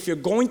you're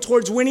going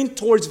towards winning,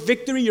 towards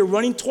victory, you're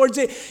running towards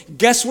it,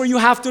 guess where you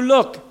have to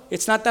look?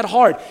 It's not that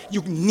hard.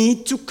 You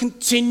need to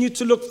continue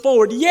to look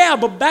forward. Yeah,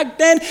 but back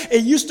then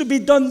it used to be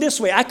done this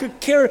way. I could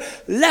care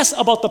less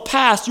about the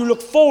past. You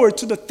look forward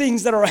to the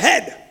things that are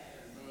ahead.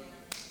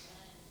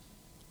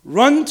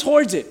 Run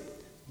towards it.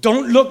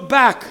 Don't look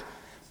back.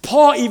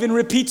 Paul even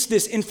repeats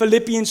this in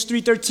Philippians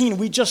 3:13.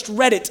 We just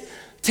read it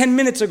 10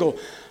 minutes ago.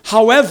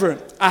 However,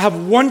 I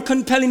have one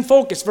compelling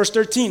focus. Verse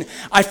 13.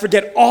 I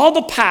forget all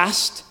the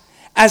past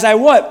as I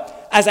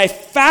what? As I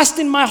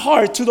fasten my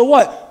heart to the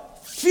what?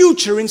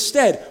 Future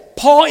instead.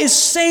 Paul is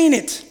saying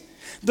it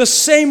the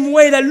same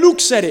way that Luke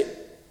said it.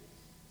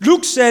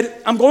 Luke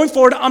said, I'm going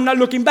forward, I'm not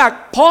looking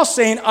back. Paul's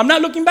saying, I'm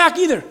not looking back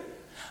either.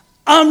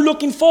 I'm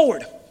looking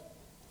forward.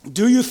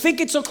 Do you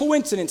think it's a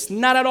coincidence?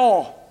 Not at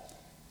all.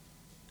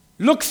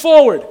 Look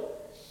forward.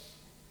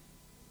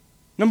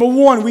 Number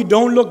 1, we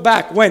don't look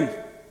back. When?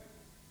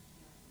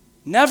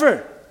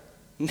 Never.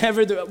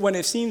 Never when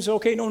it seems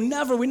okay. No,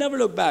 never. We never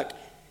look back.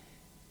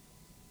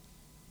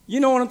 You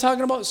know what I'm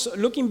talking about? So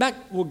looking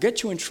back will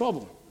get you in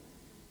trouble.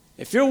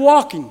 If you're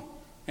walking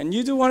and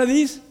you do one of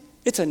these,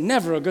 it's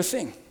never a good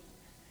thing.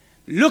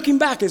 Looking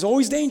back is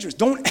always dangerous.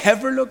 Don't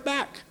ever look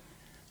back.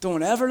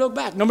 Don't ever look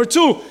back. Number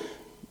two,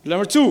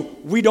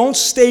 we don't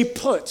stay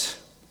put.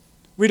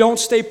 We don't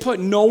stay put.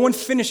 No one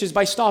finishes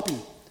by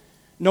stopping.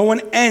 No one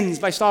ends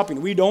by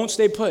stopping. We don't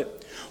stay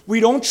put. We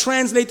don't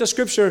translate the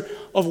scripture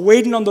of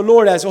waiting on the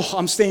Lord as, oh,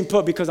 I'm staying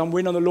put because I'm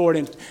waiting on the Lord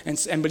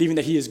and believing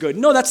that he is good.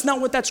 No, that's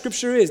not what that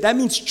scripture is. That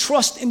means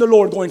trust in the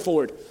Lord going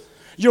forward.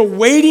 Your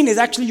waiting is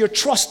actually your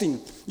trusting.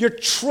 You're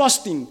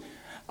trusting.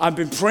 I've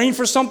been praying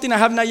for something, I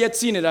have not yet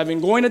seen it. I've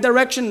been going a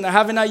direction, and I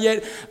have not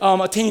yet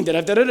attained it.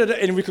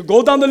 And we could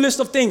go down the list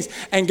of things.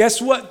 And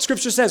guess what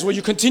Scripture says? Well,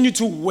 you continue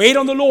to wait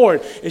on the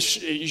Lord.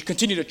 You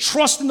continue to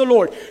trust in the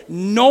Lord.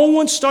 No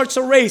one starts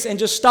a race and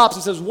just stops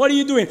and says, what are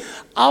you doing?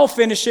 I'll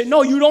finish it.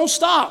 No, you don't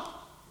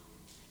stop.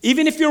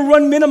 Even if your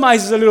run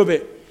minimizes a little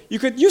bit.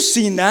 You've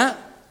seen that.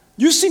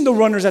 You've seen the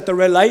runners at the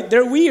red light.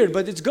 They're weird,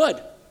 but it's good.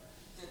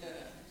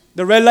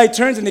 The red light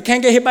turns and they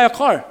can't get hit by a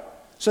car.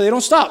 So they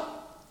don't stop.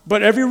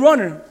 But every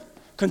runner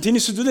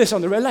continues to do this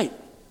on the red light.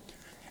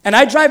 And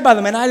I drive by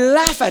them and I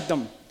laugh at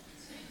them.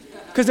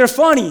 Because they're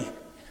funny.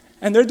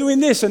 And they're doing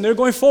this and they're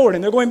going forward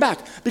and they're going back.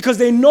 Because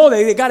they know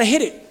they got to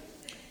hit it.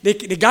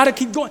 They got to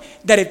keep going.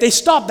 That if they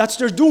stop, that's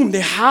their doom.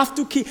 They have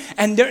to keep.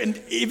 And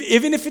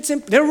even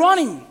if they're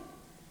running.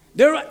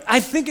 I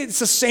think it's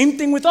the same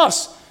thing with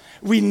us.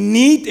 We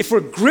need, if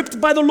we're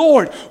gripped by the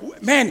Lord,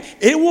 man,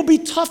 it will be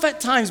tough at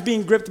times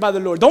being gripped by the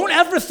Lord. Don't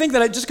ever think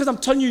that just because I'm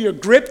telling you you're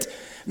gripped,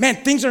 man,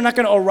 things are not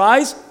going to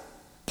arise.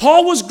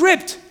 Paul was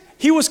gripped.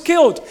 He was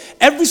killed.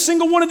 Every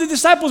single one of the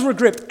disciples were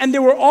gripped, and they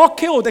were all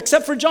killed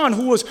except for John,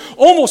 who was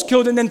almost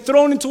killed and then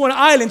thrown into an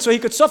island so he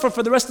could suffer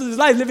for the rest of his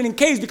life living in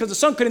caves because the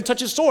sun couldn't touch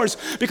his sores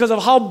because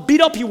of how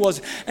beat up he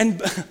was.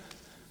 And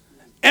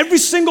every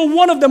single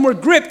one of them were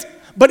gripped.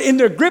 But in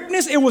their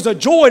gripness, it was a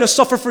joy to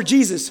suffer for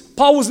Jesus.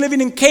 Paul was living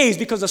in caves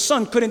because the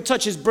sun couldn't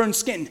touch his burned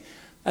skin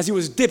as he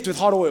was dipped with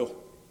hot oil.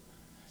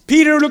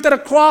 Peter looked at a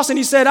cross and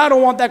he said, I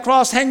don't want that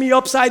cross. Hang me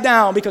upside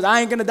down because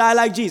I ain't going to die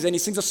like Jesus. And he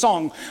sings a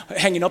song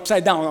hanging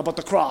upside down about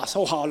the cross.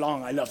 Oh, how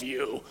long I love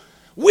you.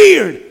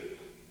 Weird.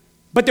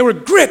 But they were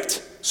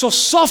gripped. So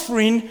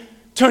suffering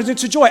turns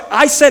into joy.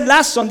 I said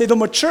last Sunday, the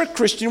mature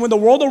Christian, when the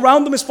world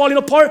around them is falling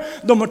apart,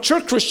 the mature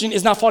Christian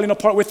is not falling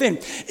apart within.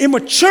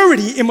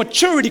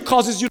 Immaturity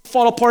causes you to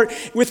fall apart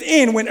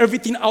within when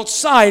everything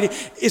outside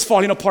is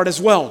falling apart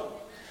as well.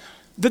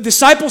 The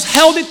disciples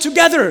held it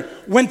together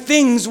when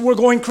things were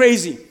going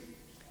crazy.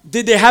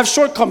 Did they have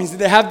shortcomings? Did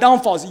they have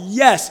downfalls?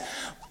 Yes.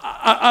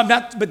 I'm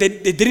not, but they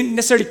didn't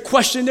necessarily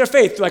question their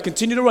faith. Do I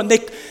continue to run? They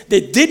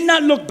did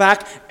not look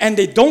back, and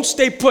they don't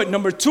stay put.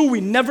 Number 2,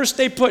 we never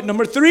stay put.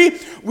 Number 3,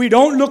 we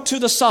don't look to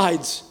the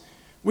sides.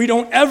 We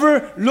don't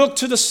ever look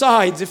to the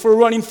sides if we're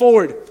running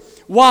forward.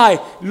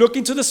 Why?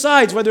 Looking to the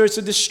sides, whether it's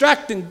a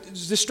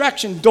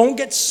distraction, don't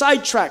get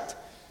sidetracked.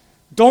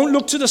 Don't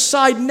look to the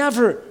side,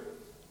 never.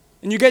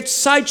 And you get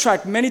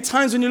sidetracked. Many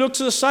times when you look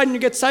to the side and you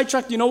get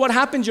sidetracked, you know what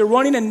happens? You're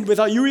running and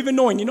without you even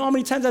knowing. You know how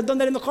many times I've done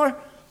that in the car?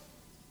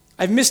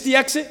 I've missed the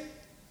exit,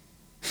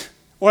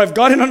 or I've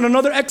gotten on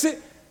another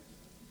exit.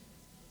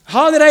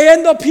 How did I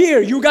end up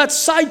here? You got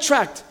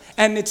sidetracked,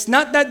 and it's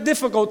not that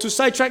difficult to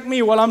sidetrack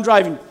me while I'm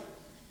driving.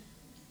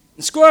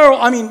 Squirrel,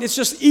 it's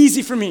just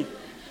easy for me.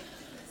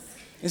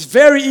 It's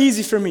very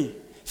easy for me.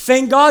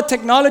 Thank God,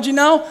 technology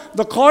now,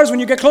 the cars, when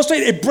you get close to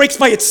it, it brakes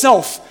by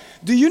itself.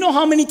 Do you know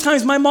how many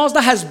times my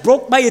Mazda has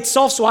broke by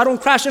itself so I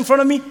don't crash in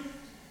front of me?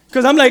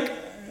 Because I'm like,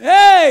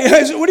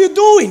 hey, what are you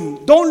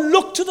doing? Don't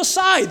look to the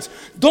sides.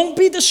 Don't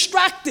be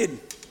distracted.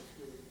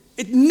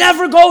 It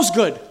never goes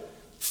good.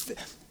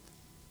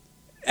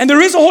 And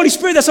there is a Holy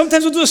Spirit that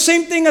sometimes will do the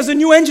same thing as the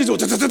new engines.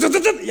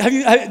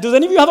 Does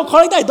any of you have a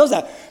car like that? It does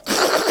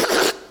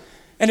that.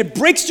 And it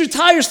breaks your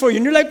tires for you.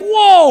 And you're like,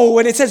 whoa.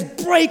 And it says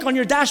brake on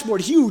your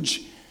dashboard.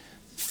 Huge.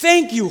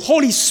 Thank you,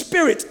 Holy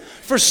Spirit,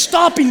 for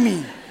stopping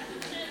me.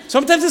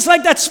 Sometimes it's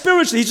like that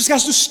spiritually. He just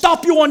has to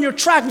stop you on your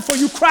track before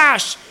you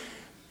crash.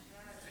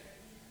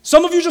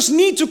 Some of you just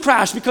need to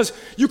crash because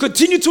you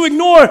continue to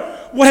ignore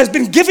what has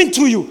been given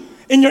to you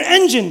in your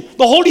engine.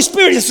 The Holy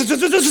Spirit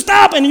says,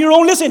 stop, and you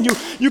don't listen.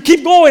 You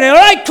keep going. All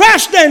right,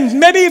 crash then.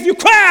 Maybe if you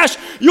crash,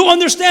 you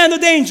understand the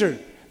danger.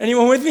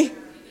 Anyone with me?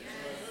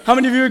 How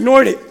many of you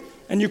ignored it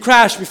and you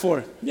crashed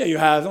before? Yeah, you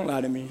have. Don't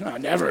lie to me. No,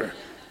 never.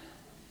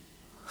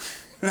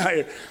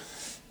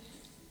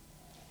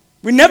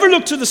 We never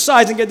look to the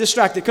sides and get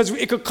distracted because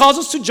it could cause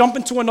us to jump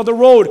into another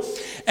road.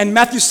 And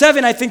Matthew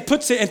 7, I think,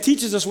 puts it and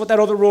teaches us what that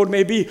other road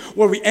may be,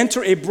 where we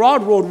enter a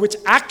broad road which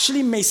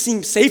actually may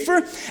seem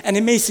safer and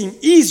it may seem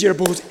easier,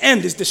 but whose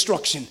end is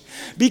destruction.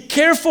 Be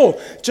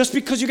careful. Just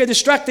because you get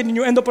distracted and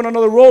you end up on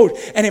another road,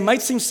 and it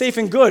might seem safe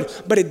and good,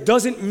 but it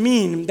doesn't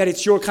mean that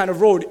it's your kind of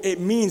road. It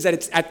means that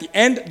it's at the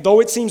end, though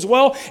it seems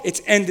well,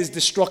 its end is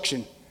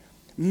destruction.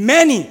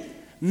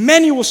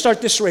 Many will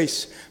start this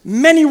race.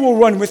 Many will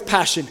run with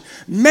passion.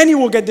 Many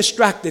will get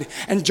distracted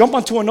and jump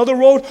onto another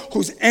road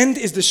whose end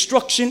is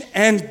destruction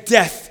and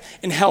death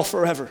in hell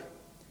forever.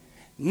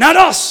 Not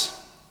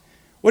us.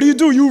 What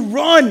do? You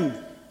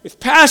run with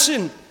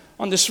passion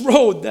on this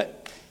road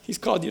that He's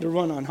called you to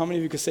run on. How many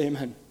of you can say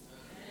amen?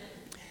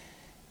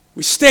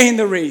 We stay in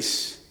the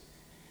race.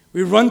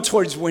 We run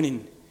towards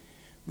winning.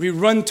 We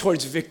run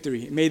towards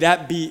victory. May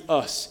that be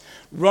us.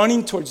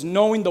 Running towards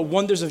knowing the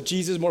wonders of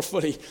Jesus more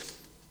fully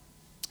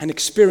and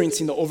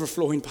experiencing the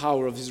overflowing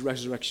power of His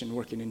resurrection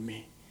working in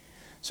me.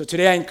 So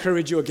today I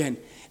encourage you again,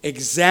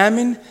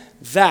 examine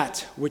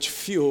that which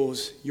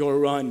fuels your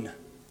run.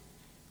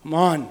 Come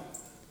on.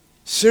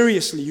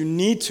 Seriously, you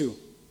need to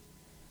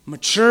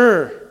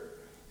mature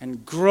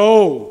and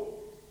grow,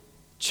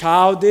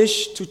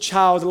 childish to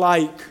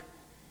childlike.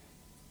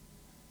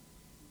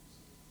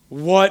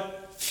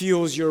 What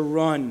fuels your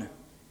run?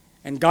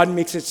 And God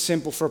makes it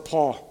simple for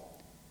Paul.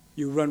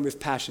 You run with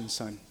passion,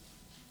 son.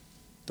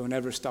 Don't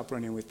ever stop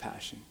running with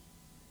passion.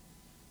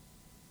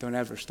 Don't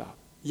ever stop.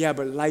 Yeah,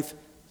 but life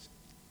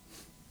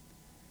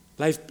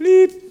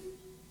bleed.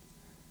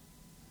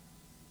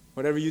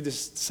 Whatever you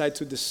decide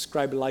to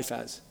describe life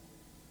as,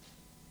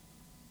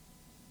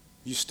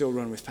 you still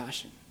run with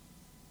passion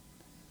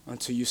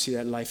until you see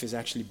that life is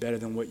actually better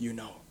than what you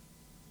know.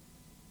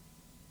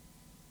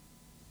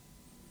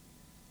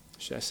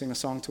 Should I sing a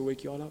song to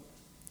wake you all up?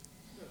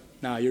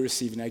 Nah, you're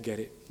receiving, I get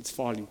it. It's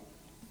falling.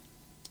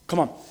 Come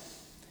on.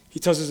 He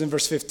tells us in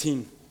verse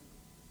 15,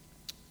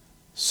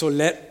 so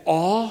let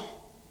all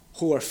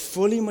who are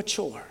fully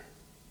mature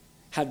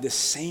have the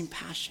same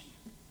passion.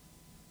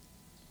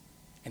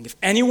 And if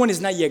anyone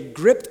is not yet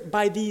gripped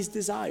by these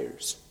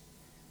desires,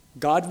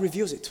 God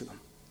reveals it to them.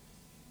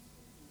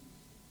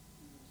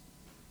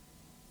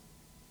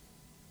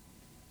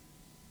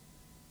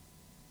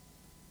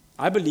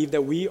 I believe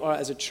that we are,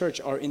 as a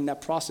church, are in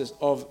that process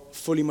of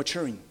fully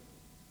maturing.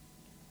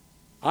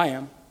 I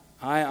am.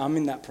 I'm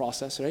in that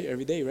process, right?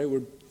 Every day, right?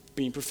 We're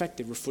being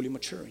perfected. We're fully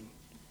maturing.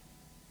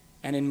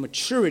 And in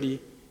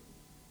maturity,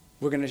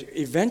 we're going to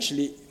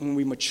eventually, when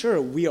we mature,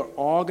 we are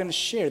all going to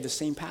share the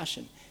same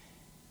passion.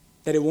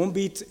 That it won't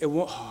be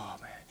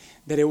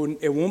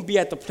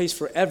at the place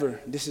forever.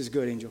 This is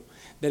good, Angel.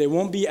 That it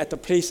won't be at the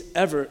place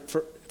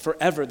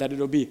forever that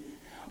it'll be,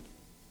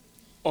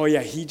 oh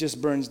yeah, he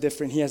just burns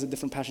different. He has a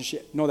different passion.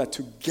 No, that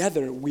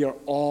together we are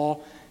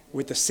all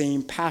with the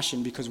same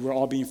passion because we're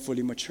all being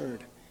fully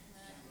matured.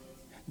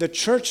 The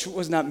church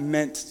was not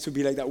meant to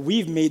be like that.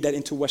 We've made that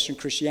into Western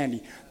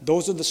Christianity.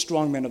 Those are the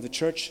strong men of the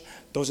church.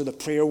 Those are the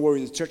prayer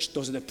warriors of the church.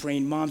 Those are the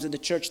praying moms of the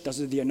church.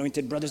 Those are the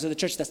anointed brothers of the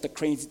church. That's the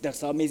crazy,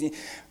 that's amazing.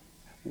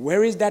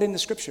 Where is that in the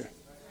scripture?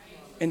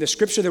 In the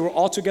scripture, they were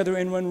all together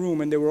in one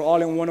room, and they were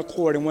all in one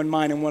accord, in one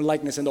mind, in one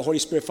likeness, and the Holy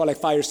Spirit fell like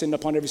fire sitting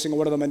upon every single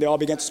one of them, and they all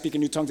began to speak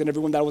in new tongues, and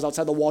everyone that was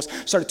outside the walls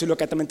started to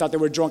look at them and thought they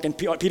were drunk, and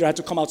Peter had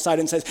to come outside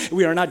and says,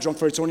 we are not drunk,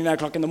 for it's only 9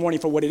 o'clock in the morning,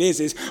 for what it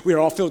is we are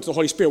all filled with the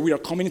Holy Spirit. We are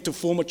coming into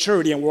full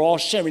maturity, and we're all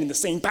sharing in the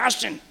same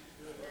passion.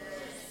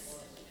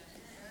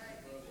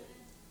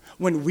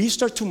 When we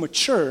start to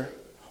mature,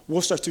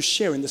 we'll start to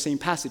share in the same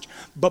passage.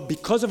 But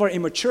because of our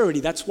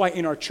immaturity, that's why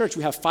in our church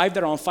we have 5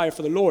 that are on fire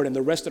for the Lord and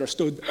the rest that are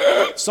still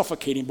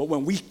suffocating. But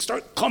when we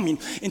start coming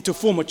into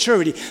full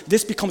maturity,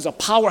 this becomes a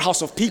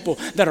powerhouse of people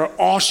that are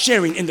all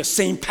sharing in the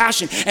same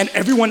passion. And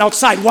everyone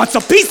outside wants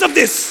a piece of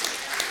this.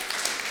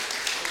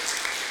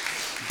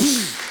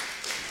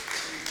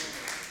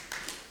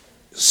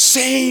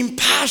 Same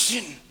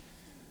passion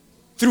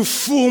through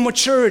full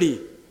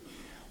maturity.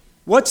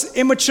 What's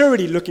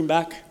immaturity? Looking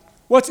back.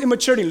 What's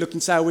immaturity?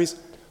 Looking sideways.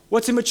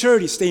 What's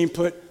immaturity? Staying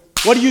put.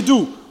 What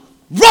do?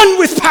 Run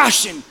with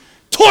passion.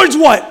 Towards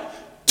what?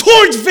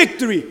 Towards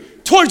victory.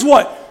 Towards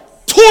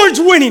what? Towards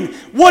winning.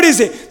 What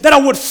is it? That I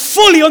would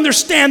fully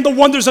understand the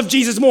wonders of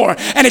Jesus more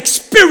and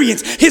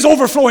experience his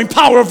overflowing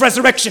power of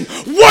resurrection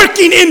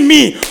working in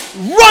me.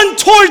 Run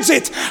towards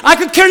it. I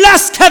could care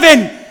less,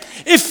 Kevin,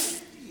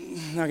 if...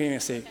 I'm not going to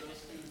say it.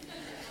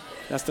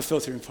 That's the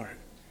filtering part.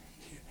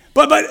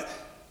 But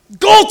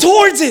go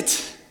towards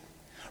it.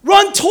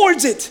 Run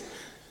towards it.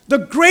 The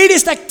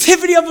greatest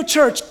activity of a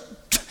church.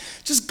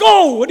 Just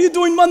go. What are you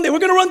doing Monday? We're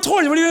going to run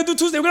towards it. What are you going to do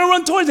Tuesday? We're going to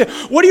run towards it.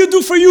 What do you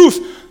do for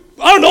youth?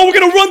 I don't know. We're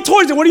going to run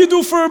towards it. What do you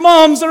do for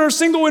moms that are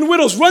single and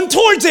widows? Run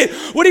towards it.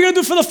 What are you going to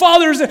do for the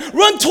fathers?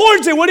 Run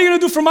towards it. What are you going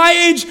to do for my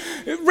age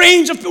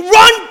range?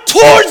 Run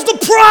towards the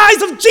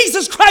prize of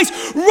Jesus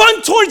Christ.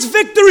 Run towards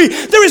victory.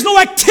 There is no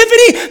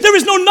activity. There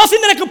is no nothing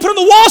that I can put on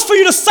the walls for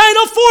you to sign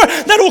up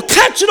for that will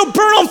catch you to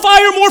burn on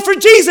fire more for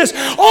Jesus.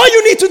 All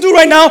you need to do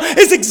right now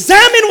is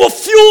examine what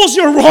fuels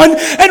your run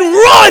and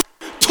run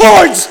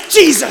towards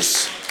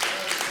Jesus.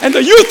 And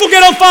the youth will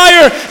get on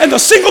fire, and the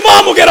single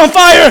mom will get on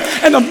fire,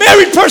 and the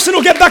married person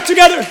will get back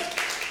together.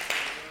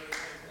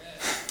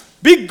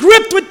 Be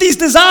gripped with these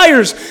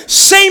desires.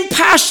 Same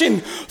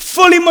passion,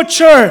 fully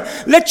mature.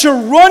 Let your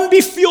run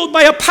be fueled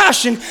by a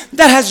passion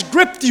that has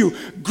gripped you.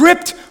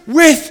 Gripped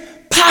with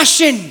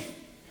passion.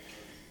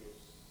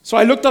 So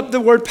I looked up the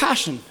word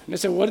passion. And I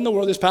said, what in the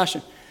world is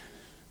passion?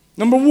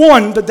 Number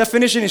 1, the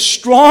definition is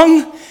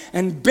strong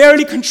and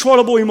barely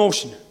controllable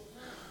emotion.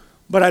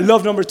 But I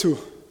love number 2.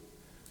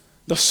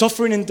 The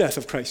suffering and death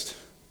of Christ.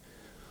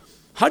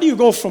 How do you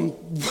go from...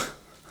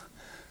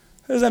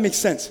 How does that make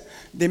sense?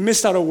 They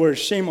missed out a word.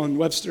 Shame on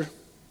Webster.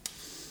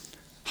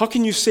 How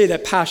can you say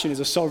that passion is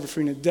the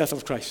suffering and death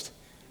of Christ?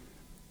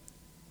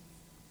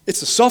 It's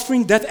the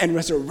suffering, death, and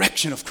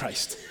resurrection of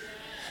Christ.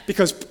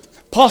 Because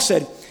Paul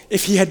said,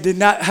 if he had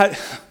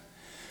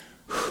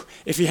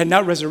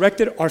not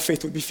resurrected, our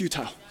faith would be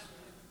futile.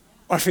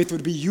 Our faith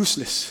would be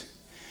useless.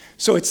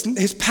 So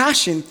his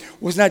passion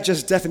was not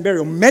just death and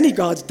burial. Many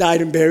gods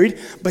died and buried,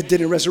 but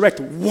didn't resurrect.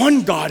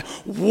 One God,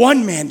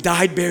 one man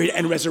died, buried,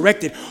 and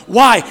resurrected.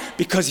 Why?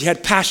 Because he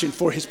had passion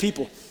for his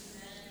people.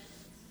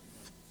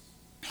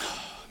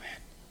 Oh, man.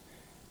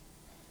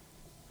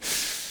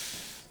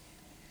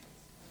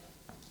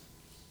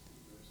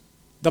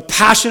 The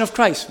Passion of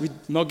Christ.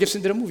 Mel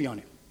Gibson did a movie on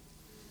it.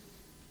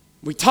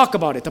 We talk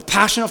about it. The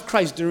Passion of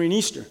Christ during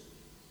Easter.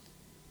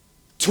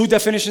 2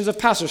 definitions of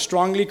passion: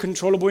 strongly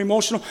controllable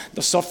emotional,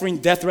 the suffering,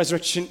 death, and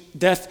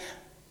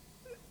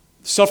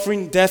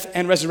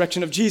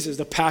resurrection of Jesus,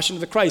 the passion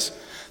of the Christ.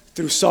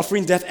 Through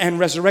suffering, death, and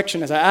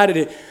resurrection, as I added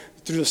it,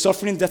 through the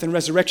suffering, death, and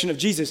resurrection of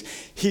Jesus,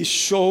 he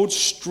showed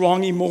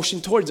strong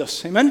emotion towards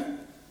us. Amen?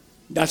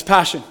 That's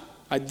passion.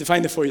 I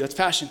defined it for you. That's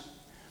passion.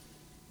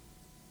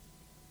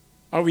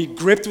 Are we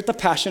gripped with the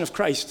passion of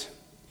Christ?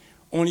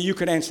 Only you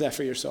could answer that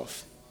for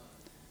yourself.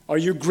 Are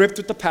you gripped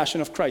with the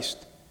passion of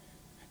Christ?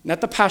 Not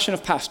the passion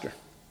of pastor.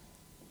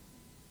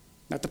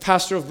 Not the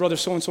pastor of brother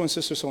so-and-so and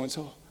sister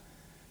so-and-so.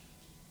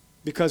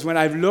 Because when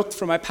I've looked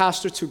for my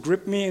pastor to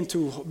grip me and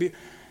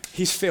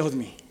he's failed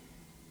me.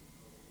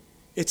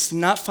 It's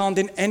not found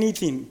in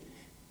anything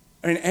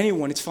or in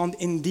anyone. It's found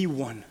in the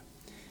one.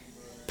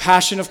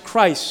 Passion of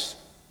Christ.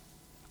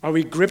 Are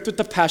we gripped with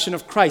the passion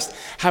of Christ?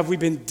 Have we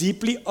been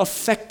deeply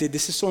affected?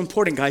 This is so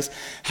important, guys.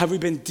 Have we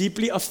been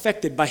deeply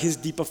affected by his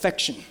deep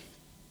affection?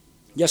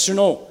 Yes or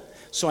no?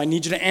 So I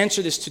need you to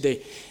answer this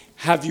today.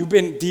 Have you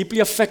been deeply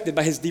affected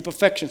by his deep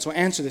affection? So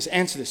answer this.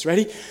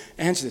 Ready?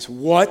 Answer this.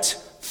 What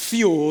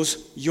fuels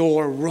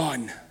your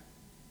run?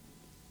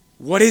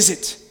 What is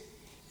it?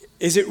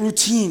 Is it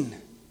routine?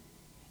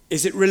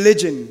 Is it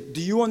religion? Do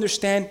you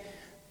understand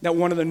that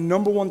one of the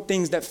number one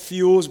things that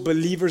fuels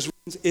believers'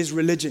 runs is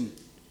religion?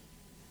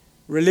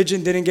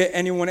 Religion didn't get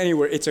anyone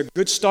anywhere. It's a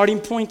good starting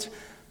point,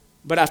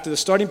 but after the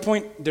starting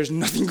point, there's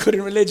nothing good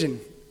in religion.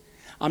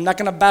 I'm not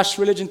going to bash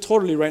religion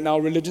totally right now.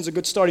 Religion's a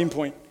good starting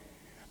point.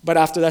 But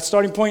after that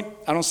starting point,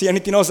 I don't see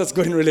anything else that's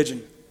good in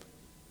religion.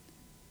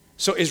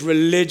 So is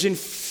religion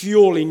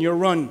fueling your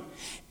run?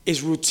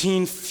 Is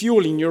routine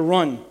fueling your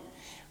run?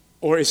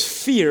 Or is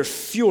fear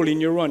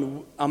fueling your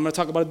run? I'm going to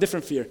talk about a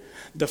different fear.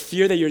 The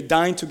fear that you're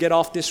dying to get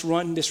off this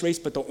run, this race,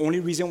 but the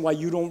only reason why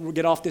you don't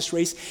get off this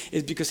race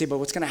is because, hey, but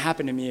what's going to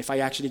happen to me if I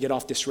actually get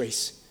off this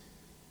race?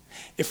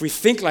 If we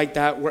think like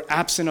that, we're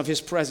absent of his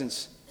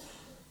presence.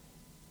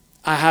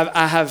 I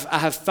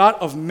have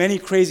thought of many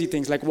crazy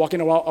things, like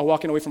walking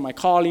away from my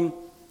calling.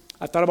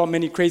 I've thought about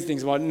many crazy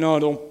things about, no,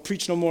 don't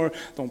preach no more,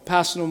 don't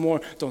pass no more,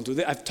 don't do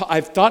that.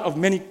 I've thought of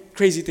many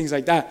crazy things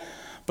like that.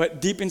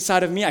 But deep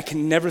inside of me, I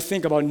can never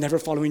think about never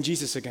following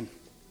Jesus again.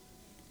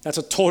 That's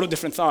a total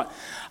different thought.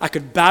 I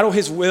could battle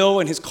his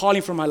will and his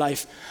calling for my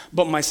life,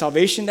 but my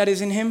salvation that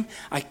is in him,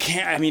 I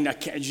can't,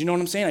 you know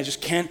what I'm saying? I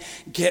just can't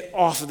get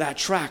off of that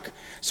track.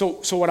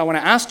 So what I want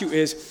to ask you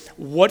is,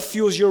 what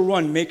fuels your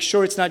run? Make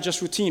sure it's not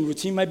just routine.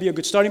 Routine might be a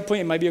good starting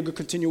point. It might be a good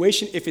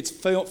continuation if it's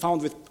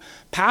found with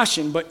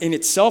passion, but in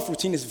itself,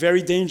 routine is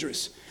very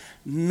dangerous.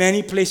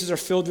 Many places are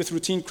filled with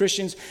routine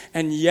Christians,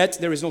 and yet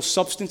there is no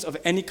substance of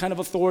any kind of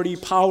authority,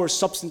 power,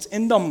 substance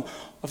in them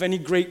of any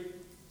great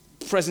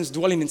presence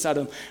dwelling inside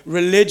them.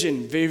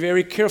 Religion, very,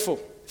 very careful.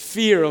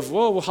 Fear of,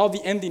 how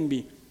the ending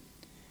be?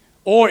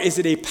 Or is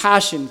it a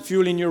passion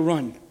fueling your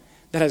run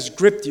that has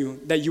gripped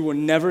you that you will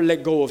never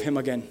let go of him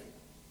again?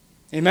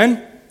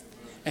 Amen?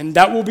 And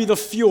that will be the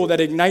fuel that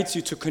ignites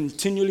you to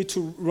continually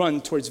to run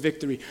towards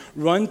victory.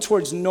 Run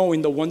towards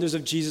knowing the wonders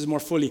of Jesus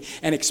more fully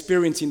and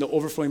experiencing the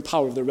overflowing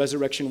power of the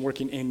resurrection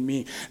working in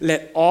me.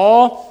 Let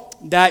all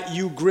that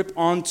you grip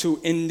onto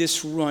in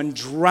this run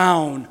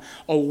drown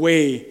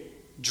away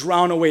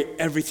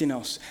everything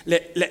else.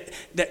 Let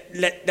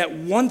that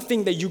one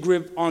thing that you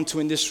grip onto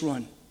in this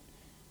run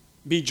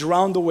be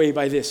drowned away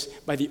by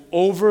the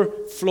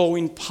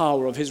overflowing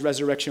power of his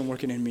resurrection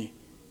working in me.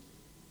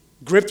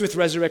 Gripped with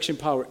resurrection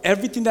power.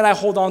 Everything that I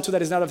hold on to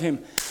that is not of him,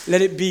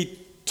 let it be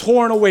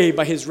torn away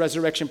by his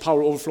resurrection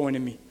power overflowing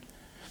in me.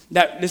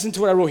 Listen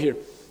to what I wrote here.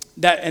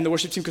 And the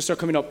worship team can start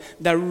coming up.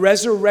 That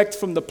resurrect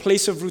from the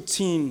place of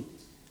routine.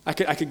 I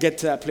could get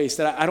to that place,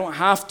 that I don't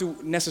have to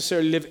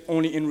necessarily live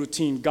only in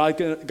routine. God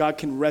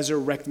can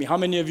resurrect me. How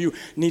many of you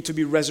need to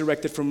be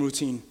resurrected from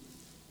routine?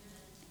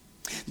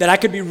 That I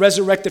could be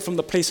resurrected from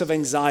the place of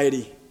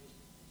anxiety.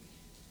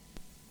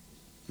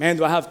 Man,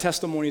 do I have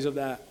testimonies of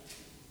that.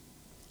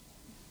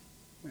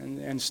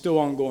 And still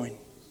ongoing.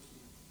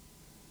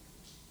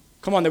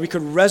 Come on, that we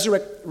could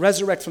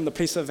resurrect from the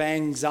place of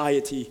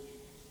anxiety.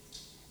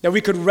 That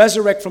we could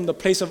resurrect from the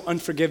place of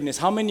unforgiveness.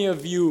 How many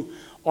of you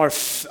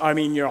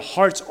your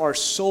hearts are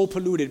so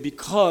polluted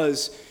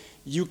because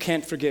you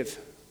can't forgive?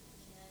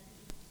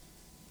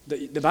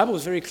 The Bible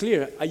is very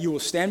clear. You will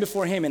stand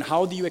before him, and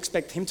how do you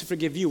expect him to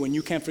forgive you when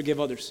you can't forgive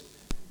others?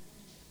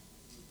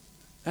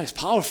 That is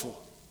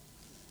powerful.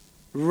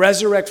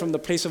 Resurrect from the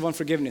place of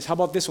unforgiveness. How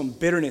about this one?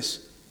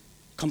 Bitterness,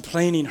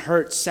 complaining,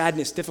 hurt,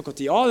 sadness,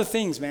 difficulty. All the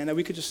things, man, that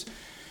we could just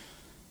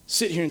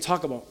sit here and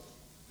talk about.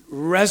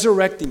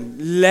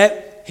 Resurrecting.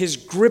 Let his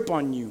grip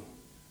on you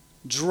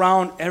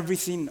drown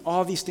everything,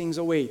 all these things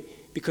away.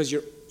 because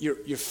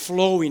you're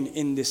flowing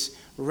in this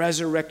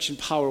resurrection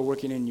power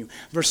working in you.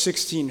 Verse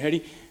 16,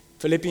 ready?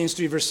 Philippians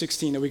 3, verse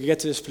 16, that we can get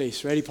to this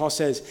place. Ready? Paul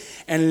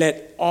says, and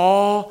let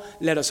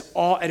us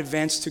all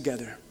advance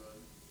together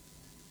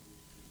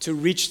to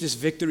reach this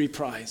victory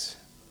prize,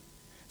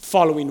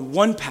 following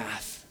one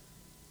path.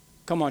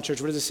 Come on,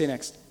 church, what does it say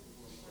next?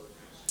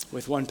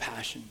 With one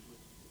passion.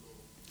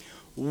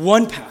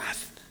 One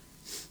path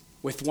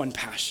with one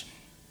passion.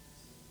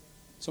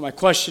 So my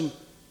question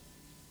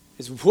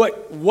is,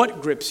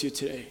 what grips you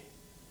today?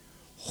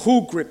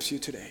 Who grips you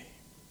today?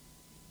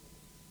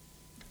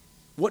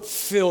 What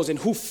fills and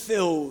who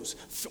fills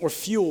or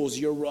fuels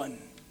your run?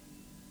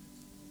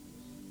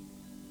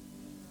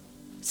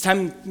 It's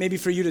time maybe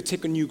for you to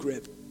take a new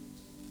grip.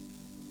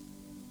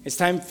 It's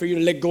time for you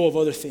to let go of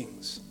other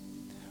things,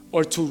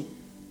 or to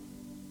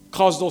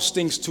cause those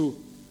things to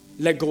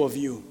let go of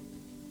you.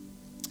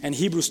 And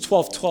Hebrews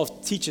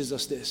 12:12 teaches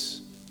us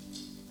this.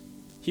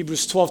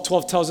 Hebrews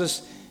 12:12 tells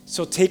us,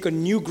 so take a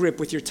new grip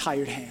with your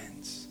tired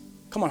hands.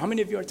 Come on, how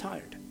many of you are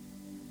tired?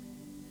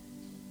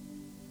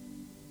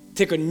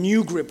 Take a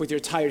new grip with your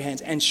tired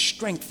hands and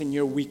strengthen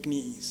your weak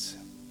knees.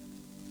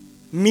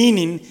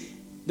 Meaning,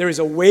 there is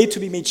a way to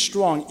be made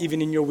strong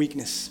even in your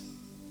weakness.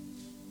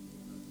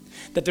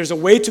 That there's a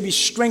way to be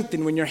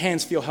strengthened when your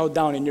hands feel held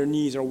down and your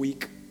knees are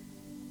weak.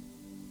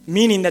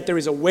 Meaning that there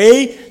is a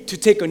way to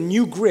take a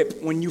new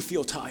grip when you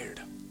feel tired.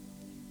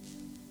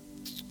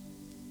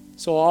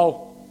 So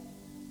I'll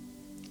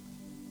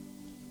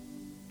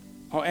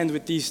end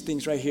with these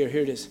things right here.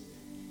 Here it is.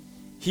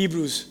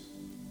 Hebrews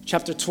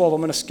chapter 12. I'm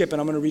going to skip and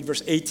I'm going to read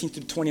verse 18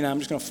 through 29. I'm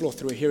just going to flow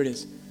through it. Here it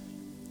is.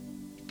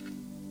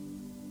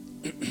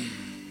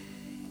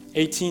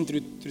 18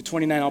 through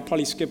 29. I'll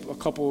probably skip a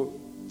couple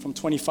from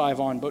 25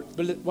 on. But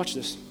watch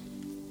this.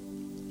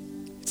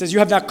 It says, you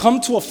have not come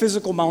to a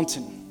physical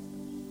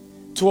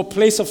mountain, to a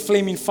place of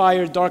flaming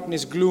fire,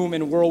 darkness, gloom,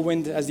 and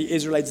whirlwind, as the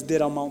Israelites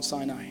did on Mount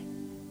Sinai.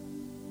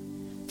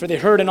 For they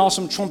heard an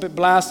awesome trumpet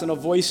blast and a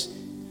voice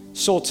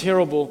so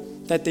terrible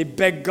that they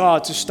begged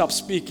God to stop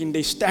speaking.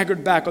 They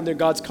staggered back under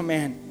God's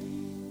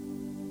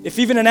command. If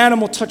even an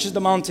animal touches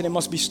the mountain, it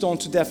must be stoned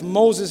to death.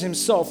 Moses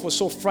himself was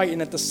so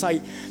frightened at the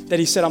sight that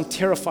he said, I'm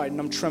terrified and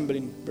I'm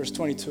trembling. Verse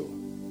 22.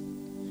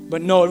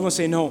 But no, everyone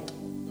say no.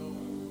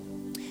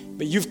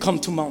 But you've come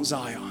to Mount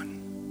Zion,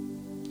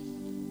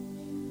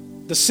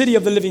 the city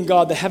of the living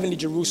God, the heavenly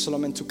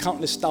Jerusalem, and to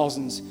countless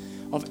thousands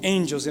of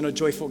angels in a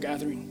joyful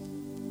gathering.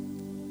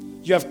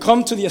 You have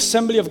come to the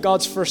assembly of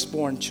God's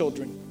firstborn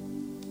children,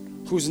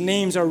 whose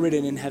names are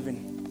written in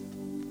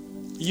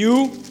heaven.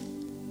 You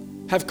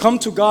have come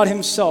to God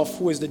himself,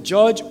 who is the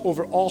judge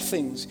over all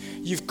things.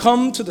 You've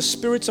come to the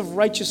spirits of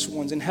righteous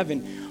ones in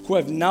heaven, who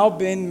have now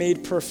been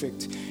made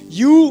perfect.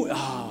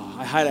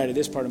 I highlighted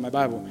this part of my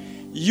Bible.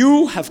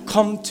 You have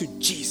come to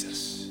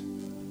Jesus.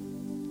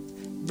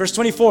 Verse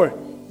 24,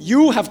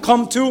 you have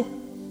come to,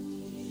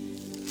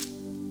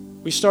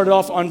 we started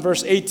off on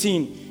verse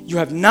 18. You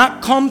have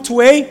not come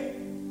to a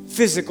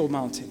physical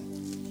mountain.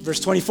 Verse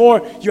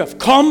 24, you have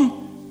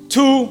come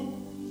to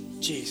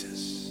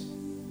Jesus.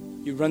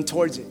 You run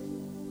towards it.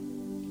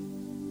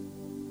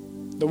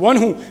 The one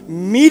who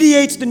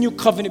mediates the new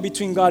covenant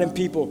between God and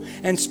people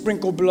and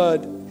sprinkles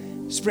blood,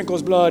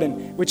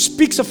 and which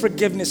speaks of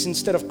forgiveness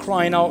instead of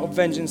crying out of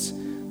vengeance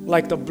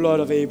like the blood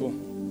of Abel.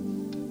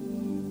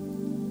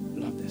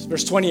 Love this.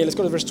 Verse 28, let's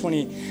go to verse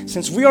 28.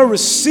 Since we are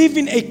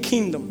receiving a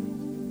kingdom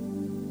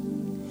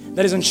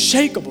that is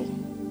unshakable,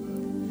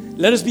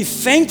 let us be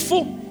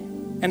thankful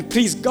and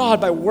please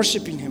God by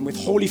worshiping him with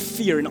holy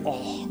fear and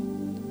awe.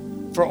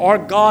 For our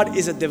God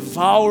is a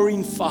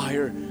devouring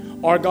fire.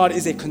 Our God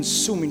is a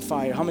consuming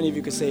fire. How many of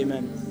you could say amen?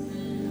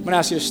 I'm going to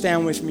ask you to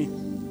stand with me.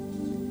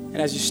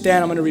 And as you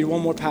stand, I'm going to read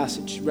one more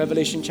passage.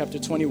 Revelation chapter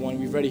 21.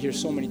 We've read it here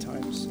so many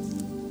times.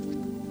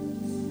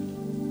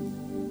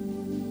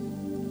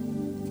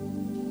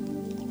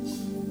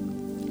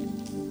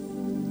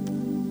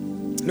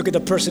 Look at the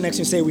person next to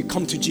you and say, we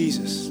come to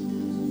Jesus.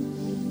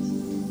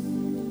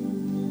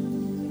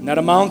 Not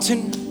a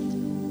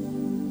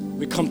mountain.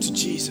 We come to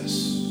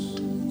Jesus.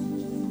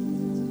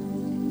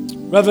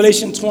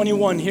 Revelation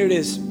 21, here it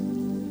is.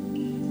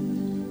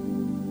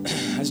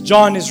 As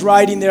John is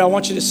writing there, I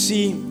want you to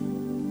see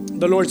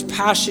the Lord's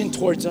passion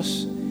towards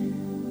us.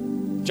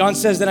 John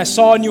says that I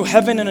saw a new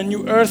heaven and a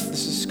new earth.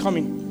 This is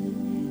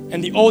coming.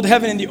 And the old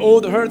heaven and the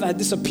old earth had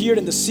disappeared,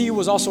 and the sea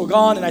was also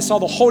gone. And I saw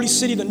the holy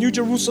city, the new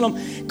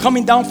Jerusalem,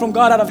 coming down from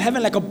God out of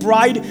heaven like a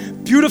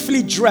bride,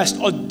 beautifully dressed,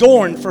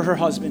 adorned for her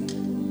husband.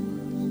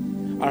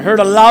 I heard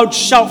a loud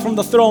shout from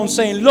the throne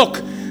saying,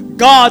 look,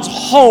 God's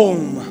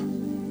home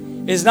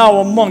is now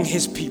among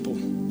his people.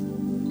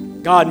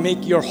 God,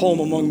 make your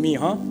home among me,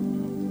 huh?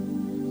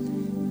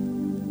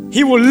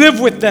 He will live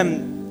with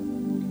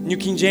them. New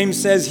King James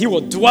says he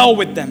will dwell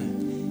with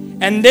them.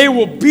 And they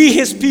will be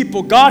his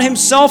people. God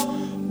himself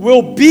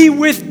will be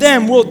with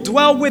them, will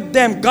dwell with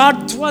them.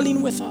 God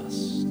dwelling with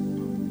us.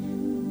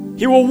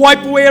 He will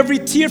wipe away every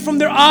tear from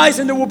their eyes,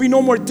 and there will be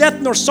no more death,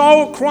 nor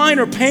sorrow, crying,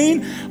 or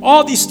pain.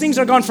 All these things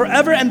are gone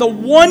forever. And the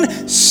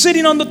one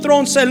sitting on the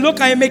throne said, look,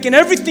 I am making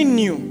everything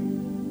new.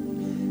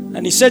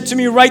 And he said to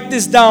me, write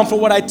this down, for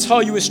what I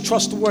tell you is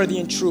trustworthy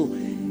and true.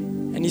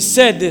 And he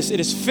said this, it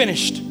is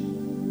finished.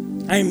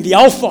 I am the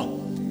Alpha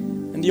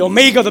and the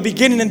Omega, the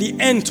beginning and the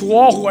end. To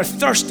all who are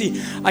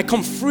thirsty, I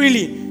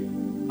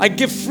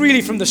give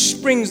freely from the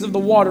springs of the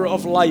water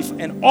of life.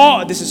 And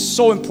all, this is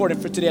so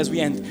important for today as we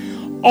end,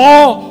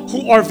 all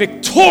who are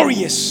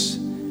victorious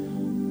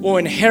will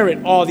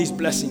inherit all these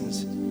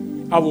blessings.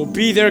 I will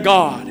be their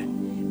God,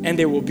 and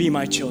they will be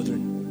my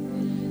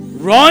children.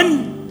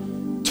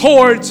 Run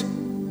towards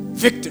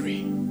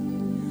victory.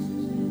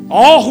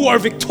 All who are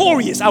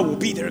victorious, I will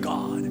be their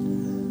God.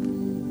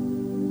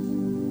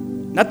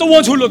 Not the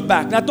ones who look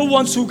back, not the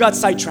ones who got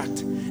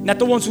sidetracked, not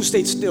the ones who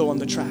stayed still on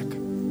the track.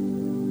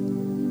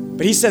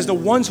 But he says the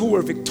ones who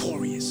were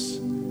victorious,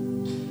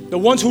 the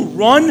ones who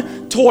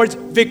run towards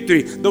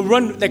victory, the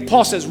run, like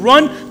Paul says,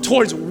 run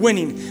towards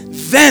winning.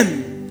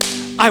 Them,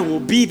 I will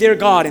be their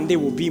God, and they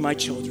will be my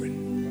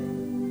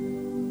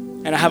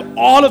children. And I have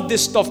all of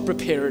this stuff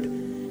prepared.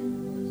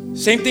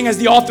 Same thing as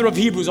the author of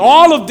Hebrews.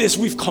 All of this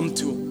we've come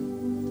to.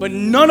 But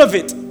none of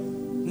it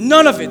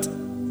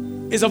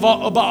is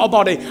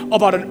about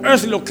an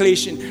earthly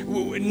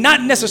location.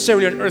 Not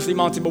necessarily an earthly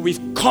mountain, but we've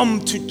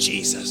come to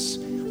Jesus.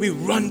 We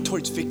run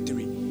towards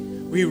victory.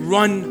 We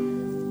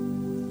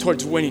run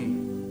towards winning.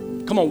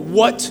 Come on,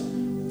 what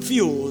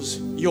fuels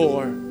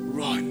your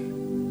run?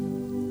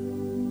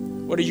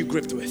 What are you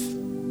gripped with?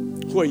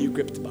 Who are you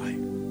gripped by?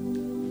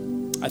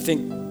 I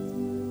think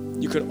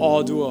you could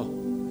all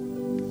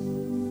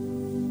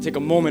take a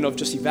moment of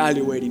just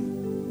evaluating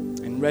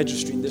and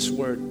registering this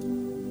word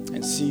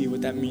and see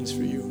what that means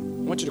for you.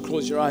 I want you to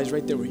close your eyes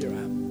right there where you're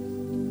at.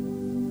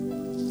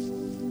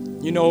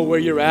 You know where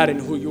you're at and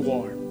who you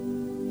are.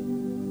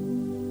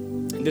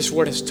 And this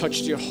word has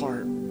touched your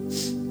heart.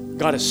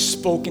 God has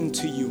spoken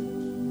to you.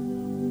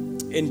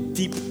 In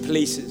deep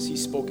places,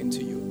 He's spoken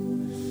to you.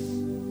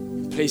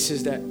 In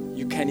places that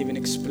you can't even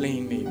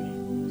explain, maybe.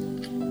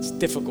 It's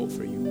difficult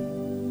for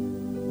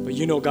you. But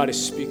you know God is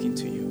speaking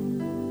to you.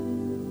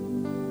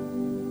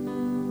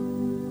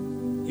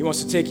 He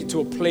wants to take you to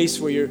a place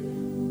where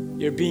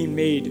you're being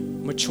made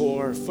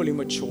mature, fully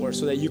mature,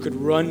 so that you could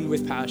run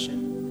with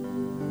passion.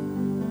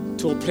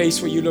 To a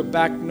place where you look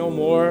back no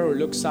more, or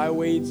look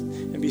sideways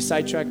and be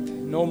sidetracked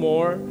no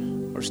more,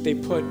 or stay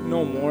put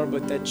no more,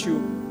 but that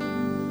you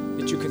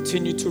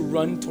continue to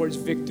run towards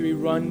victory,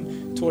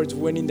 run towards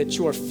winning, that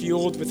you are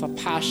fueled with a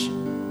passion,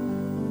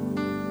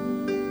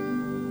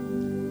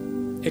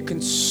 a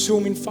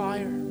consuming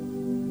fire,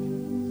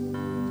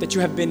 that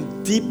you have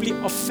been deeply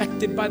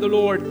affected by the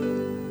Lord,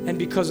 and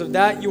because of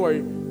that,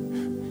 your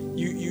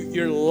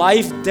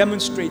life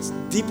demonstrates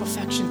deep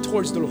affection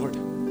towards the Lord.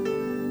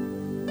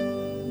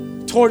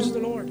 Towards the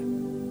Lord.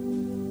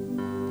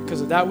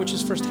 Because of that which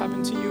has first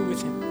happened to you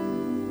with Him.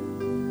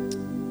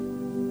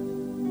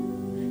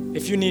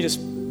 If you need a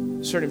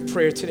certain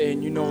prayer today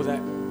and you know that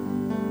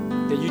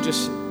you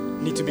just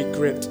need to be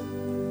gripped.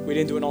 We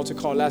didn't do an altar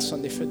call last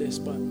Sunday for this,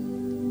 but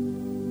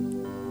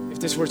if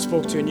this word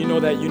spoke to you and you know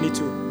that you need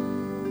to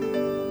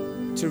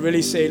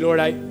really say, Lord,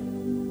 I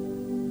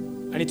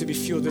need to be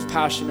fueled with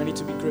passion. I need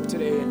to be gripped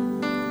today.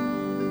 And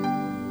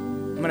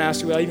I'm going to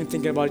ask you, without even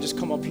thinking about it, just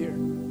come up here.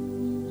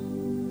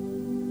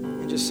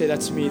 And just say,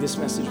 that's me. This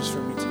message was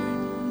for me today.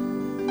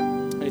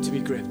 I need to be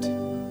gripped.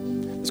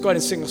 Let's go ahead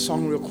and sing a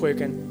song real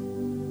quick. And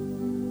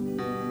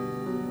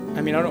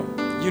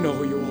you know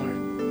who you are.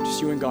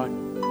 Just you and God.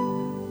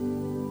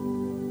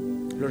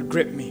 Lord,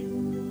 grip me.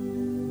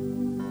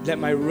 Let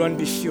my run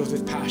be filled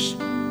with passion.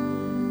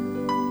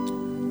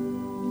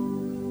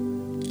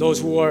 Those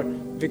who are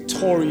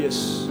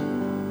victorious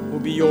will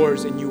be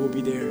yours and you will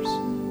be theirs.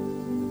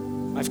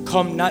 I've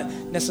come not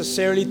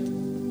necessarily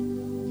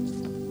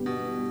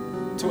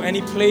to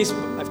any place,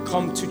 but I've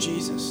come to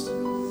Jesus.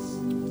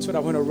 That's what I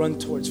want to run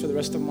towards for the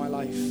rest of my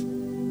life.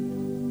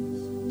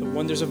 The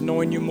wonders of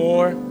knowing you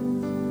more,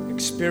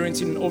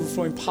 experiencing an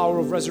overflowing power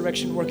of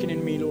resurrection working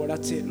in me, Lord.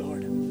 That's it,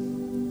 Lord.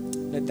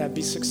 Let that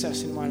be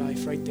success in my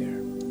life right there.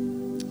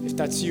 If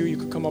that's you, you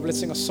could come up. Let's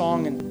sing a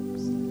song and